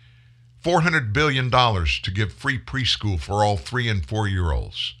 $400 billion to give free preschool for all 3- and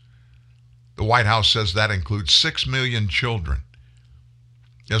 4-year-olds. The White House says that includes 6 million children,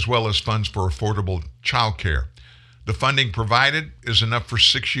 as well as funds for affordable child care. The funding provided is enough for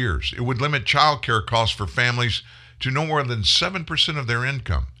 6 years. It would limit child care costs for families to no more than 7% of their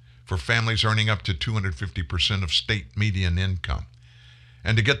income, for families earning up to 250% of state median income.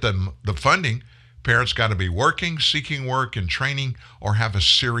 And to get the funding, parents got to be working, seeking work and training, or have a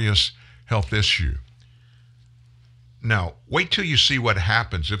serious health issue. Now, wait till you see what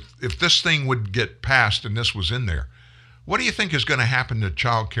happens. If this thing would get passed and this was in there, what do you think is going to happen to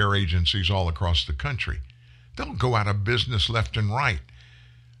child care agencies all across the country? They'll go out of business left and right.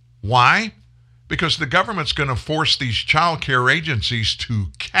 Why? Because the government's going to force these child care agencies to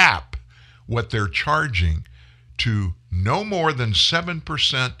cap what they're charging to no more than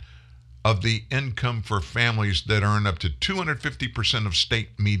 7% of the income for families that earn up to 250% of state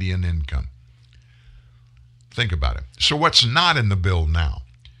median income. Think about it. So what's not in the bill now?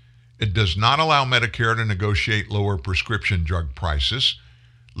 It does not allow Medicare to negotiate lower prescription drug prices,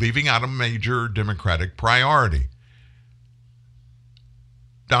 leaving out a major Democratic priority.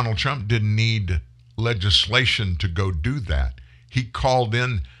 Donald Trump didn't need legislation to go do that. He called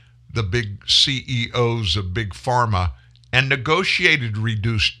in the big CEOs of Big Pharma and negotiated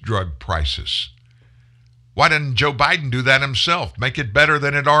reduced drug prices. Why didn't Joe Biden do that himself? Make it better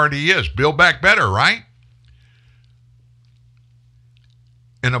than it already is. Build back better, right?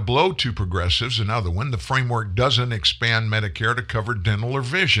 In a blow to progressives, another one, the framework doesn't expand Medicare to cover dental or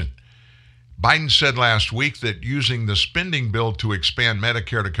vision. Biden said last week that using the spending bill to expand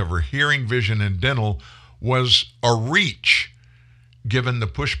Medicare to cover hearing, vision, and dental was a reach, given the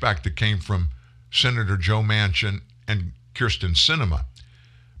pushback that came from Senator Joe Manchin and Kyrsten Sinema.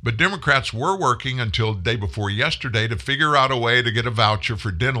 But Democrats were working until the day before yesterday to figure out a way to get a voucher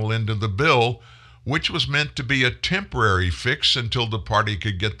for dental into the bill, which was meant to be a temporary fix until the party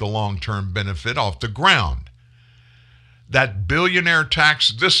could get the long-term benefit off the ground. That billionaire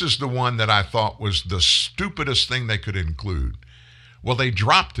tax, this is the one that I thought was the stupidest thing they could include. Well, they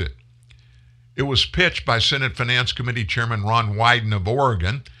dropped it. It was pitched by Senate Finance Committee Chairman Ron Wyden of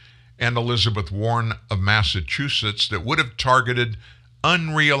Oregon and Elizabeth Warren of Massachusetts that would have targeted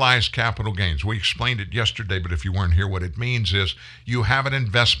unrealized capital gains. We explained it yesterday, but if you weren't here, what it means is you have an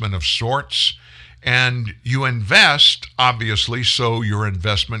investment of sorts and you invest, obviously, so your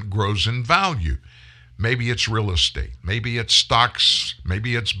investment grows in value. Maybe it's real estate, maybe it's stocks,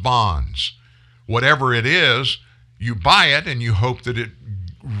 maybe it's bonds. Whatever it is, you buy it and you hope that it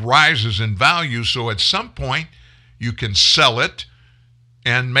rises in value so at some point you can sell it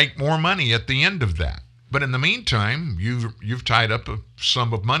and make more money at the end of that. But in the meantime, you've tied up a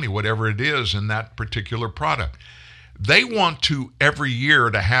sum of money, whatever it is, in that particular product. They want to, every year,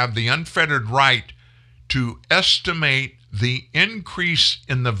 to have the unfettered right to estimate the increase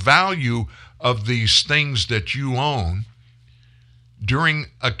in the value of these things that you own during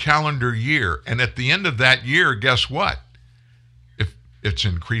a calendar year. And at the end of that year, guess what? If it's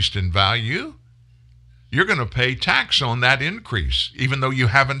increased in value, you're going to pay tax on that increase, even though you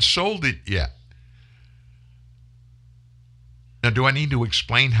haven't sold it yet. Now, do I need to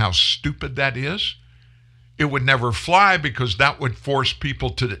explain how stupid that is? It would never fly because that would force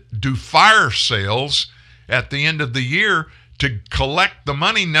people to do fire sales at the end of the year to collect the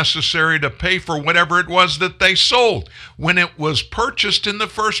money necessary to pay for whatever it was that they sold when it was purchased in the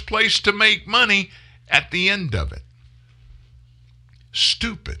first place to make money at the end of it.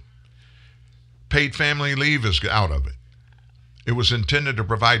 Stupid. Paid family leave is out of it. It was intended to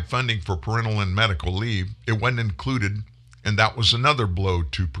provide funding for parental and medical leave. It wasn't included, and that was another blow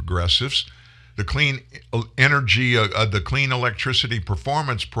to progressives. The Clean Energy, the Clean Electricity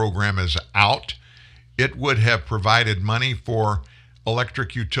Performance Program is out. It would have provided money for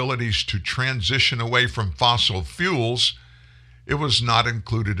electric utilities to transition away from fossil fuels. It was not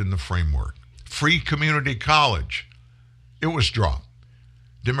included in the framework. Free community college. It was dropped.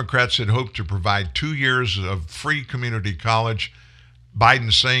 Democrats had hoped to provide 2 years of free community college.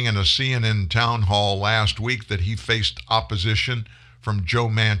 Biden saying in a CNN town hall last week that he faced opposition from Joe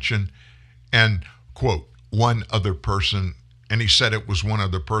Manchin and, quote, one other person. And he said it was one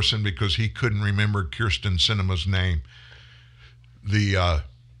other person because he couldn't remember Kyrsten Sinema's name, the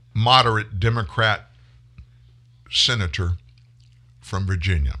moderate Democrat senator from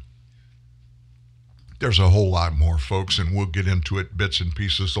Virginia. There's a whole lot more, folks, and we'll get into it bits and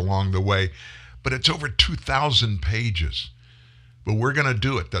pieces along the way. But it's over 2,000 pages. But we're going to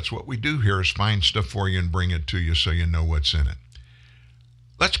do it. That's what we do here, is find stuff for you and bring it to you so you know what's in it.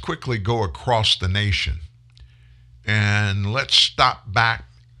 Let's quickly go across the nation. And let's stop back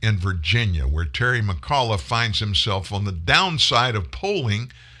in Virginia, where Terry McAuliffe finds himself on the downside of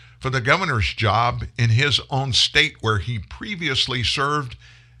polling for the governor's job in his own state, where he previously served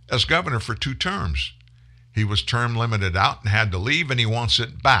as governor for 2 terms. He was term limited out and had to leave, and he wants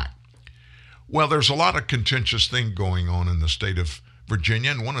it back. Well, there's a lot of contentious thing going on in the state of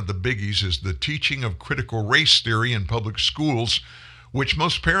Virginia, and one of the biggies is the teaching of critical race theory in public schools, which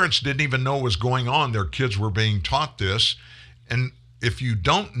most parents didn't even know was going on. Their kids were being taught this. And if you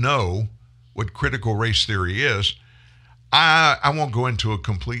don't know what critical race theory is, I won't go into a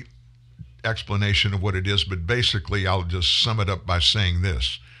complete explanation of what it is, but basically I'll just sum it up by saying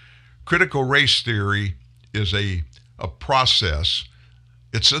this. Critical race theory is a process.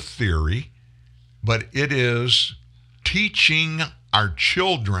 It's a theory, but it is teaching our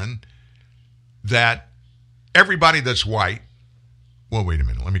children that everybody that's white, well, wait a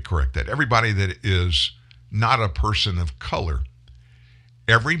minute, let me correct that. Everybody that is not a person of color,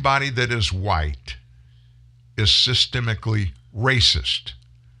 everybody that is white is systemically racist.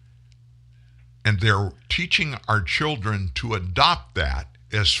 And they're teaching our children to adopt that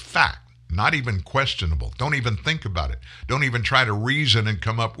as fact, not even questionable. Don't even think about it. Don't even try to reason and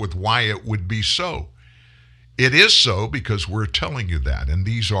come up with why it would be so. It is so because we're telling you that. And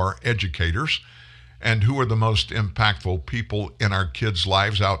these are educators. And who are the most impactful people in our kids'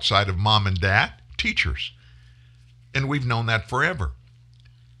 lives outside of mom and dad? Teachers. And we've known that forever.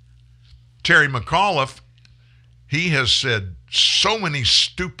 Terry McAuliffe, he has said so many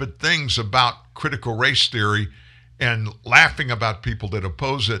stupid things about critical race theory and laughing about people that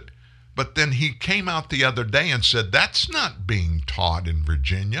oppose it. But then he came out the other day and said, that's not being taught in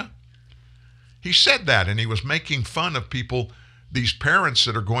Virginia. He said that, and he was making fun of people, these parents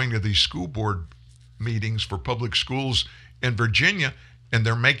that are going to these school board meetings for public schools in Virginia, and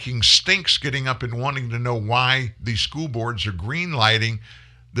they're making stinks getting up and wanting to know why these school boards are greenlighting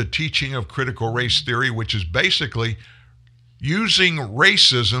the teaching of critical race theory, which is basically using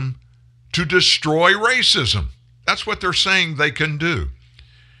racism to destroy racism. That's what they're saying they can do.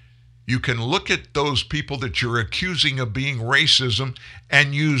 You can look at those people that you're accusing of being racism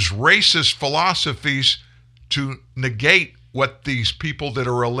and use racist philosophies to negate what these people that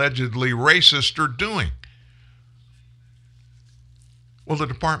are allegedly racist are doing. Well, the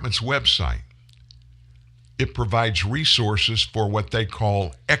department's website, it provides resources for what they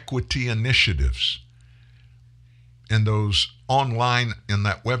call equity initiatives. And those online in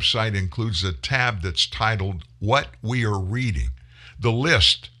that website includes a tab that's titled What We Are Reading. The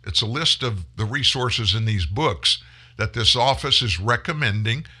list, it's a list of the resources in these books that this office is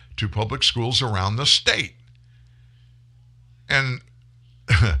recommending to public schools around the state. And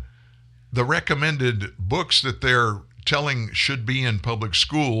the recommended books that they're telling should be in public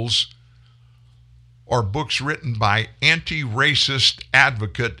schools are books written by anti-racist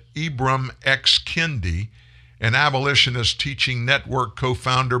advocate Ibram X. Kendi and Abolitionist Teaching Network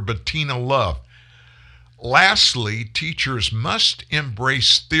co-founder Bettina Love. Lastly, teachers must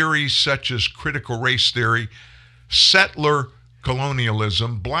embrace theories such as critical race theory, settler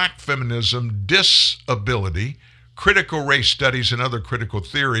colonialism, black feminism, disability, critical race studies, and other critical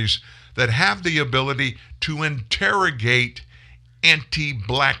theories that have the ability to interrogate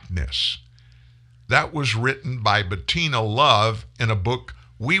anti-blackness. That was written by Bettina Love in a book,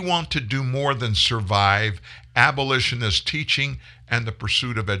 We Want to Do More Than Survive, Abolitionist Teaching and the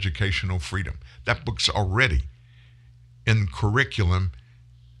Pursuit of Educational Freedom. That book's already in curriculum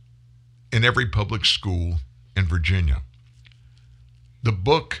in every public school in Virginia. That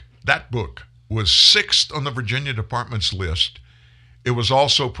book was 6th on the Virginia Department's list. It was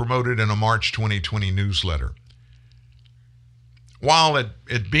also promoted in a March 2020 newsletter. While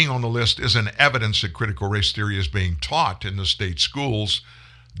it being on the list isn't evidence that critical race theory is being taught in the state schools,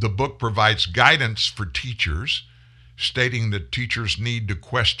 the book provides guidance for teachers, stating that teachers need to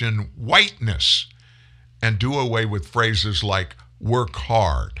question whiteness and do away with phrases like work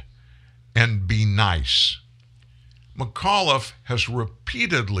hard and be nice. McAuliffe has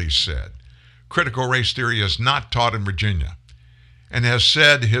repeatedly said critical race theory is not taught in Virginia, and has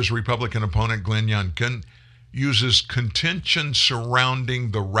said his Republican opponent, Glenn Youngkin, uses contention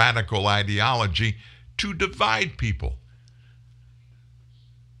surrounding the radical ideology to divide people.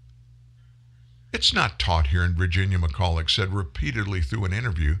 It's not taught here in Virginia, McCulloch said repeatedly through an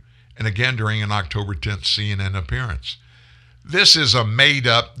interview and again during an October 10th CNN appearance. This is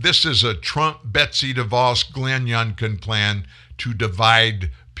a Trump, Betsy DeVos, Glenn Youngkin plan to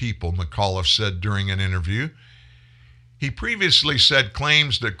divide people, McAuliffe said during an interview. He previously said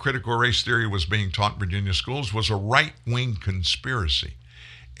claims that critical race theory was being taught in Virginia schools was a right-wing conspiracy.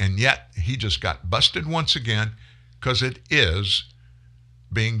 And yet he just got busted once again because it is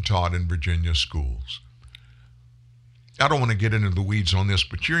being taught in Virginia schools. I don't want to get into the weeds on this,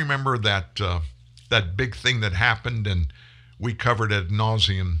 but you remember that big thing that happened, and we covered ad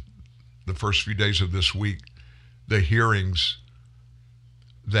nauseum the first few days of this week, the hearings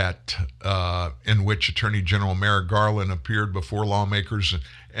that in which Attorney General Merrick Garland appeared before lawmakers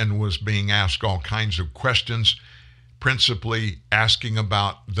and was being asked all kinds of questions, principally asking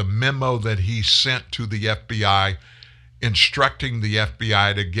about the memo that he sent to the FBI, instructing the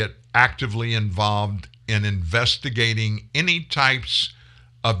FBI to get actively involved in investigating any types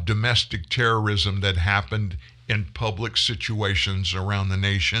of domestic terrorism that happened in public situations around the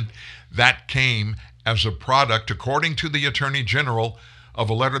nation. That came as a product, according to the Attorney General, of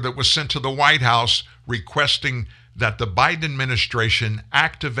a letter that was sent to the White House requesting that the Biden administration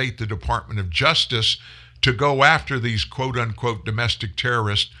activate the Department of Justice to go after these quote-unquote domestic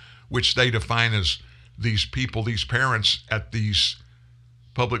terrorists, which they define as these people, these parents at these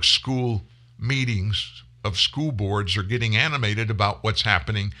public school meetings of school boards are getting animated about what's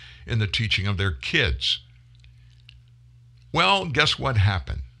happening in the teaching of their kids. Well, guess what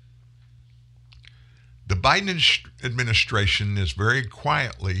happened? The Biden administration is very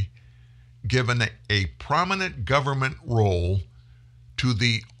quietly given a prominent government role to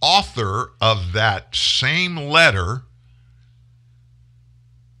the author of that same letter,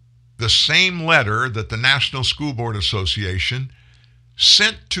 the same letter that the National School Board Association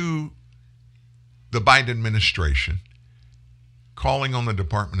sent to the Biden administration, calling on the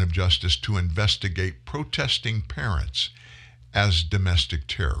Department of Justice to investigate protesting parents as domestic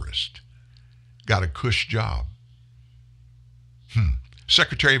terrorists. Got a cush job.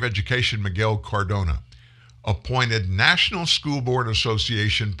 Secretary of Education Miguel Cardona appointed National School Board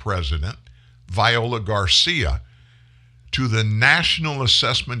Association President Viola Garcia to the National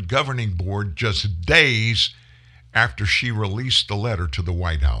Assessment Governing Board just days after she released the letter to the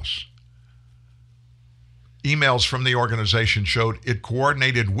White House. Emails from the organization showed it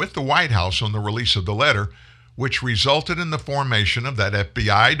coordinated with the White House on the release of the letter, which resulted in the formation of that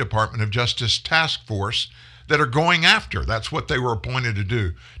FBI Department of Justice task force that are going after. That's what they were appointed to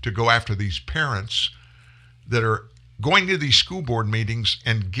do, to go after these parents that are going to these school board meetings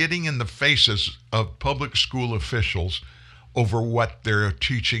and getting in the faces of public school officials over what they're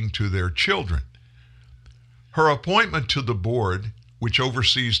teaching to their children. Her appointment to the board, which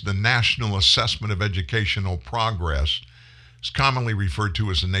oversees the National Assessment of Educational Progress, is commonly referred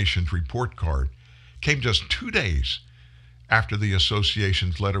to as the nation's report card, came just 2 days after the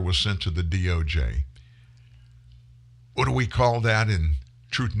association's letter was sent to the DOJ. What do we call that in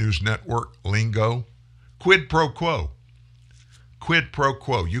Truth News Network lingo? Quid pro quo. Quid pro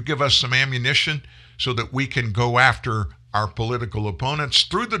quo. You give us some ammunition so that we can go after our political opponents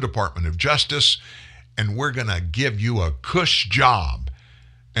through the Department of Justice, and we're going to give you a cush job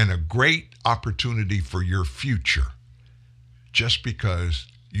and a great opportunity for your future just because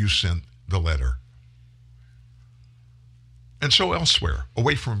you sent the letter. And so elsewhere,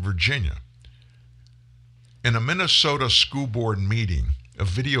 away from Virginia, in a Minnesota school board meeting, a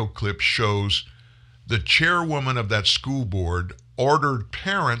video clip shows the chairwoman of that school board ordered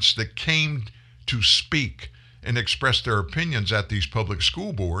parents that came to speak and express their opinions at these public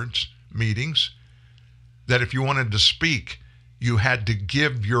school boards meetings that if you wanted to speak, you had to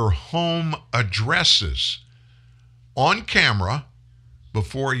give your home addresses on camera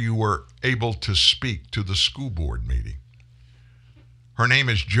before you were able to speak to the school board meeting. Her name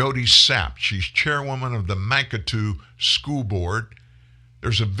is Jody Sapp. She's chairwoman of the Manitou School Board.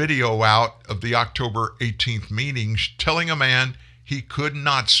 There's a video out of the October 18th meeting telling a man he could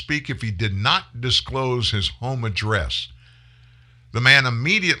not speak if he did not disclose his home address. The man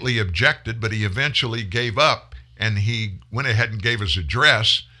immediately objected, but he eventually gave up, and he went ahead and gave his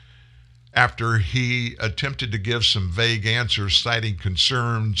address after he attempted to give some vague answers, citing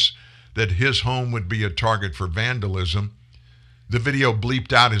concerns that his home would be a target for vandalism. The video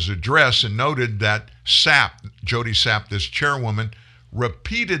bleeped out his address and noted that Jody Sapp, this chairwoman,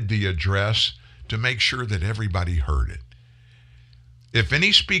 repeated the address to make sure that everybody heard it. If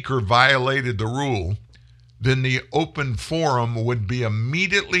any speaker violated the rule, then the open forum would be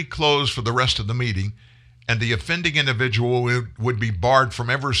immediately closed for the rest of the meeting, and the offending individual would be barred from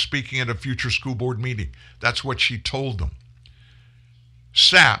ever speaking at a future school board meeting. That's what she told them.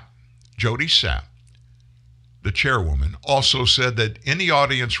 Jody Sapp, the chairwoman, also said that any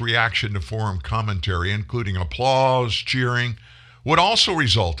audience reaction to forum commentary, including applause, cheering, would also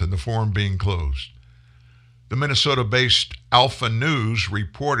result in the forum being closed. The Minnesota-based Alpha News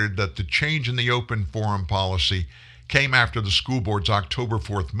reported that the change in the open forum policy came after the school board's October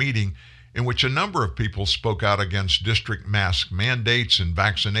 4th meeting, in which a number of people spoke out against district mask mandates and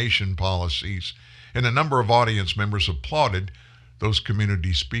vaccination policies, and a number of audience members applauded those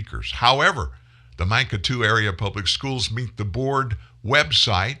community speakers. However, the Manitou Area Public Schools Meet the Board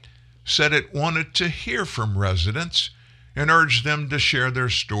website said it wanted to hear from residents and urged them to share their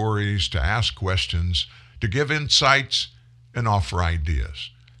stories, to ask questions, to give insights, and offer ideas.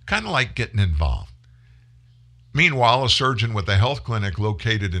 Kind of like getting involved. Meanwhile, a surgeon with a health clinic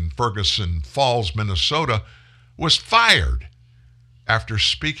located in Ferguson Falls, Minnesota, was fired after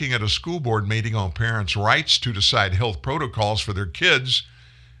speaking at a school board meeting on parents' rights to decide health protocols for their kids,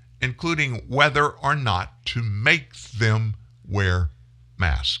 including whether or not to make them wear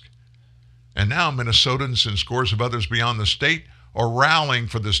masks. And now Minnesotans and scores of others beyond the state are rallying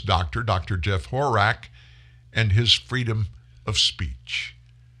for this doctor, Dr. Jeff Horak, and his freedom of speech.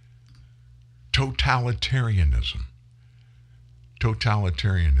 Totalitarianism.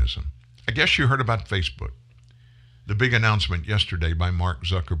 I guess you heard about Facebook. The big announcement yesterday by Mark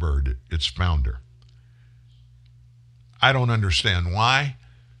Zuckerberg, its founder. I don't understand why,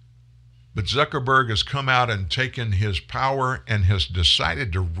 but Zuckerberg has come out and taken his power and has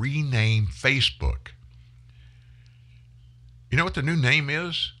decided to rename Facebook. You know what the new name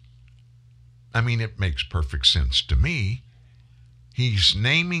is? I mean, it makes perfect sense to me. He's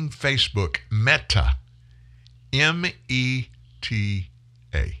naming Facebook Meta, M-E-T-A.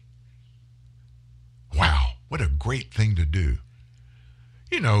 Wow, what a great thing to do.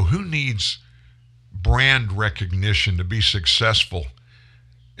 You know, who needs brand recognition to be successful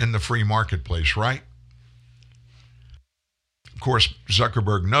in the free marketplace, right? Of course,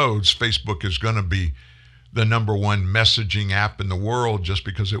 Zuckerberg knows Facebook is going to be the number one messaging app in the world just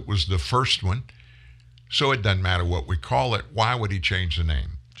because it was the first one. So it doesn't matter what we call it. Why would he change the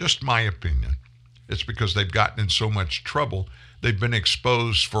name? Just my opinion. It's because they've gotten in so much trouble. They've been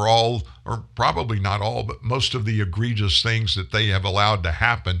exposed for all, or probably not all, but most of the egregious things that they have allowed to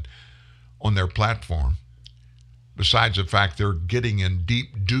happen on their platform. Besides the fact they're getting in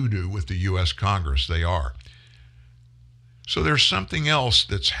deep doo-doo with the U.S. Congress, they are. So there's something else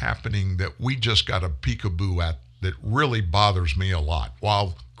that's happening that we just got a peekaboo at that really bothers me a lot.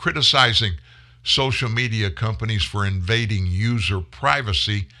 While criticizing social media companies for invading user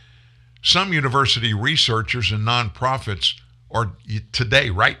privacy, some university researchers and nonprofits are today,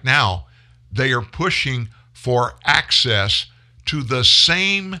 right now, they are pushing for access to the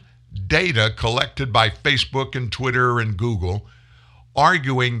same data collected by Facebook and Twitter and Google,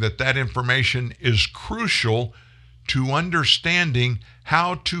 arguing that that information is crucial to understanding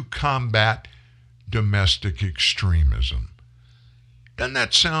how to combat domestic extremism. Doesn't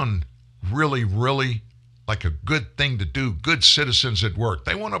that sound really, really like a good thing to do? Good citizens at work.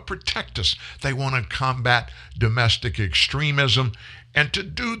 They want to protect us. They want to combat domestic extremism. And to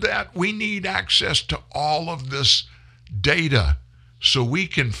do that, we need access to all of this data so we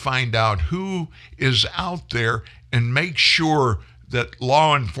can find out who is out there and make sure that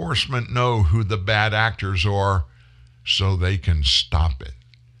law enforcement know who the bad actors are so they can stop it.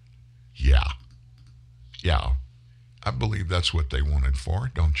 Yeah. I believe that's what they wanted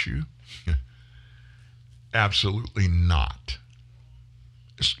for, don't you? Absolutely not.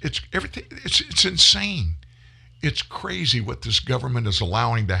 It's everything. It's insane. It's crazy what this government is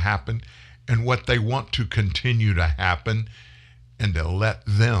allowing to happen and what they want to continue to happen, and to let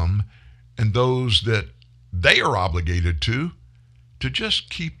them and those that they are obligated to just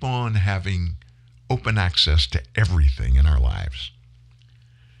keep on having open access to everything in our lives.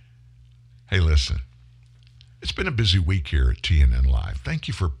 Hey, listen, it's been a busy week here at TNN Live. Thank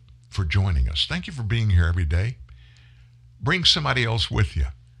you for joining us. Thank you for being here every day. Bring somebody else with you.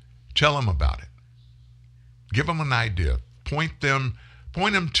 Tell them about it. Give them an idea. Point them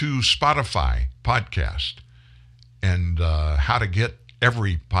to Spotify podcast and how to get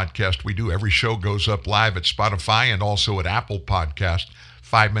every podcast we do. Every show goes up live at Spotify and also at Apple Podcast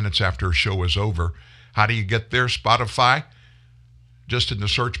 5 minutes after a show is over. How do you get there? Spotify, just in the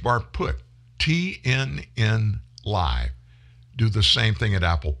search bar, put TNN Live. Do the same thing at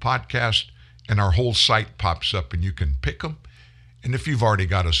Apple Podcast, and our whole site pops up and you can pick them. And if you've already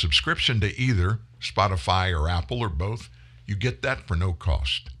got a subscription to either Spotify or Apple or both, you get that for no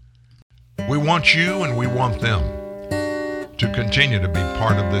cost. We want you and we want them to continue to be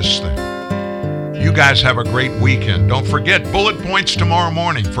part of this thing. You guys have a great weekend. Don't forget, bullet points tomorrow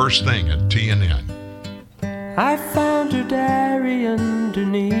morning, first thing at TNN. I found her diary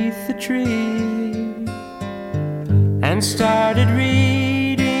underneath the tree and started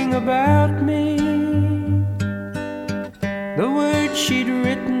reading about me. The words she'd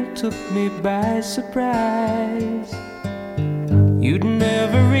written took me by surprise. You'd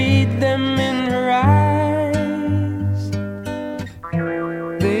never read them in her eyes.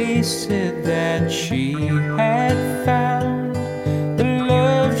 They said that she had found the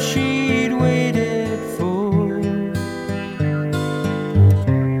love she'd waited for.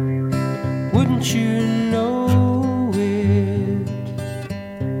 Wouldn't you know it?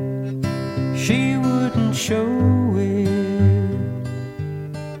 She wouldn't show it.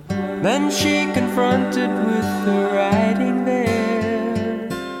 Then she confronted with her writing there,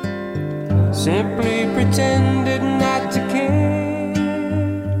 simply pretended not to care.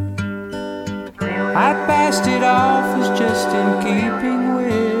 I passed it off as just in keeping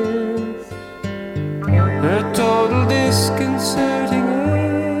with her total disconcerting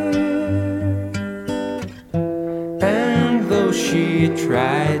air. And though she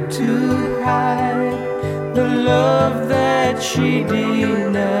tried to hide the love that she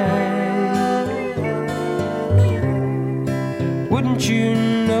denied, wouldn't you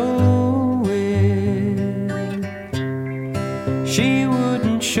know it? She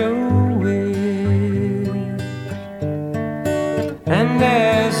wouldn't show it. And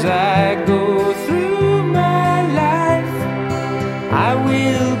as I go through my life, I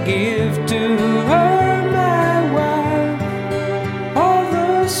will give to her, my wife, all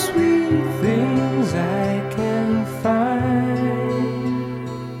the sweet things I can find.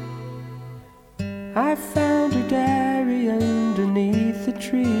 I found her diary underneath the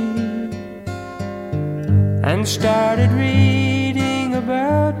tree and started reading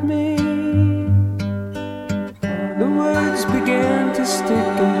about me. The words began to stick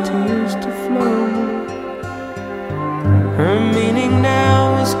and tears to flow. Her meaning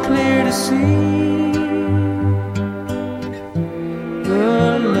now is clear to see.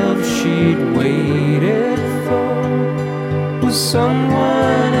 The love she'd waited for was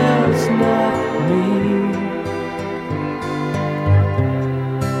someone else, not me.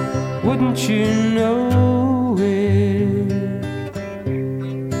 wouldn't you know it?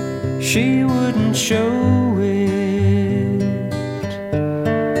 She wouldn't show it.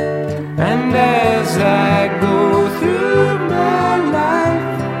 And as I go through my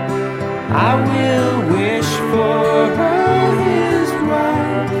life, I will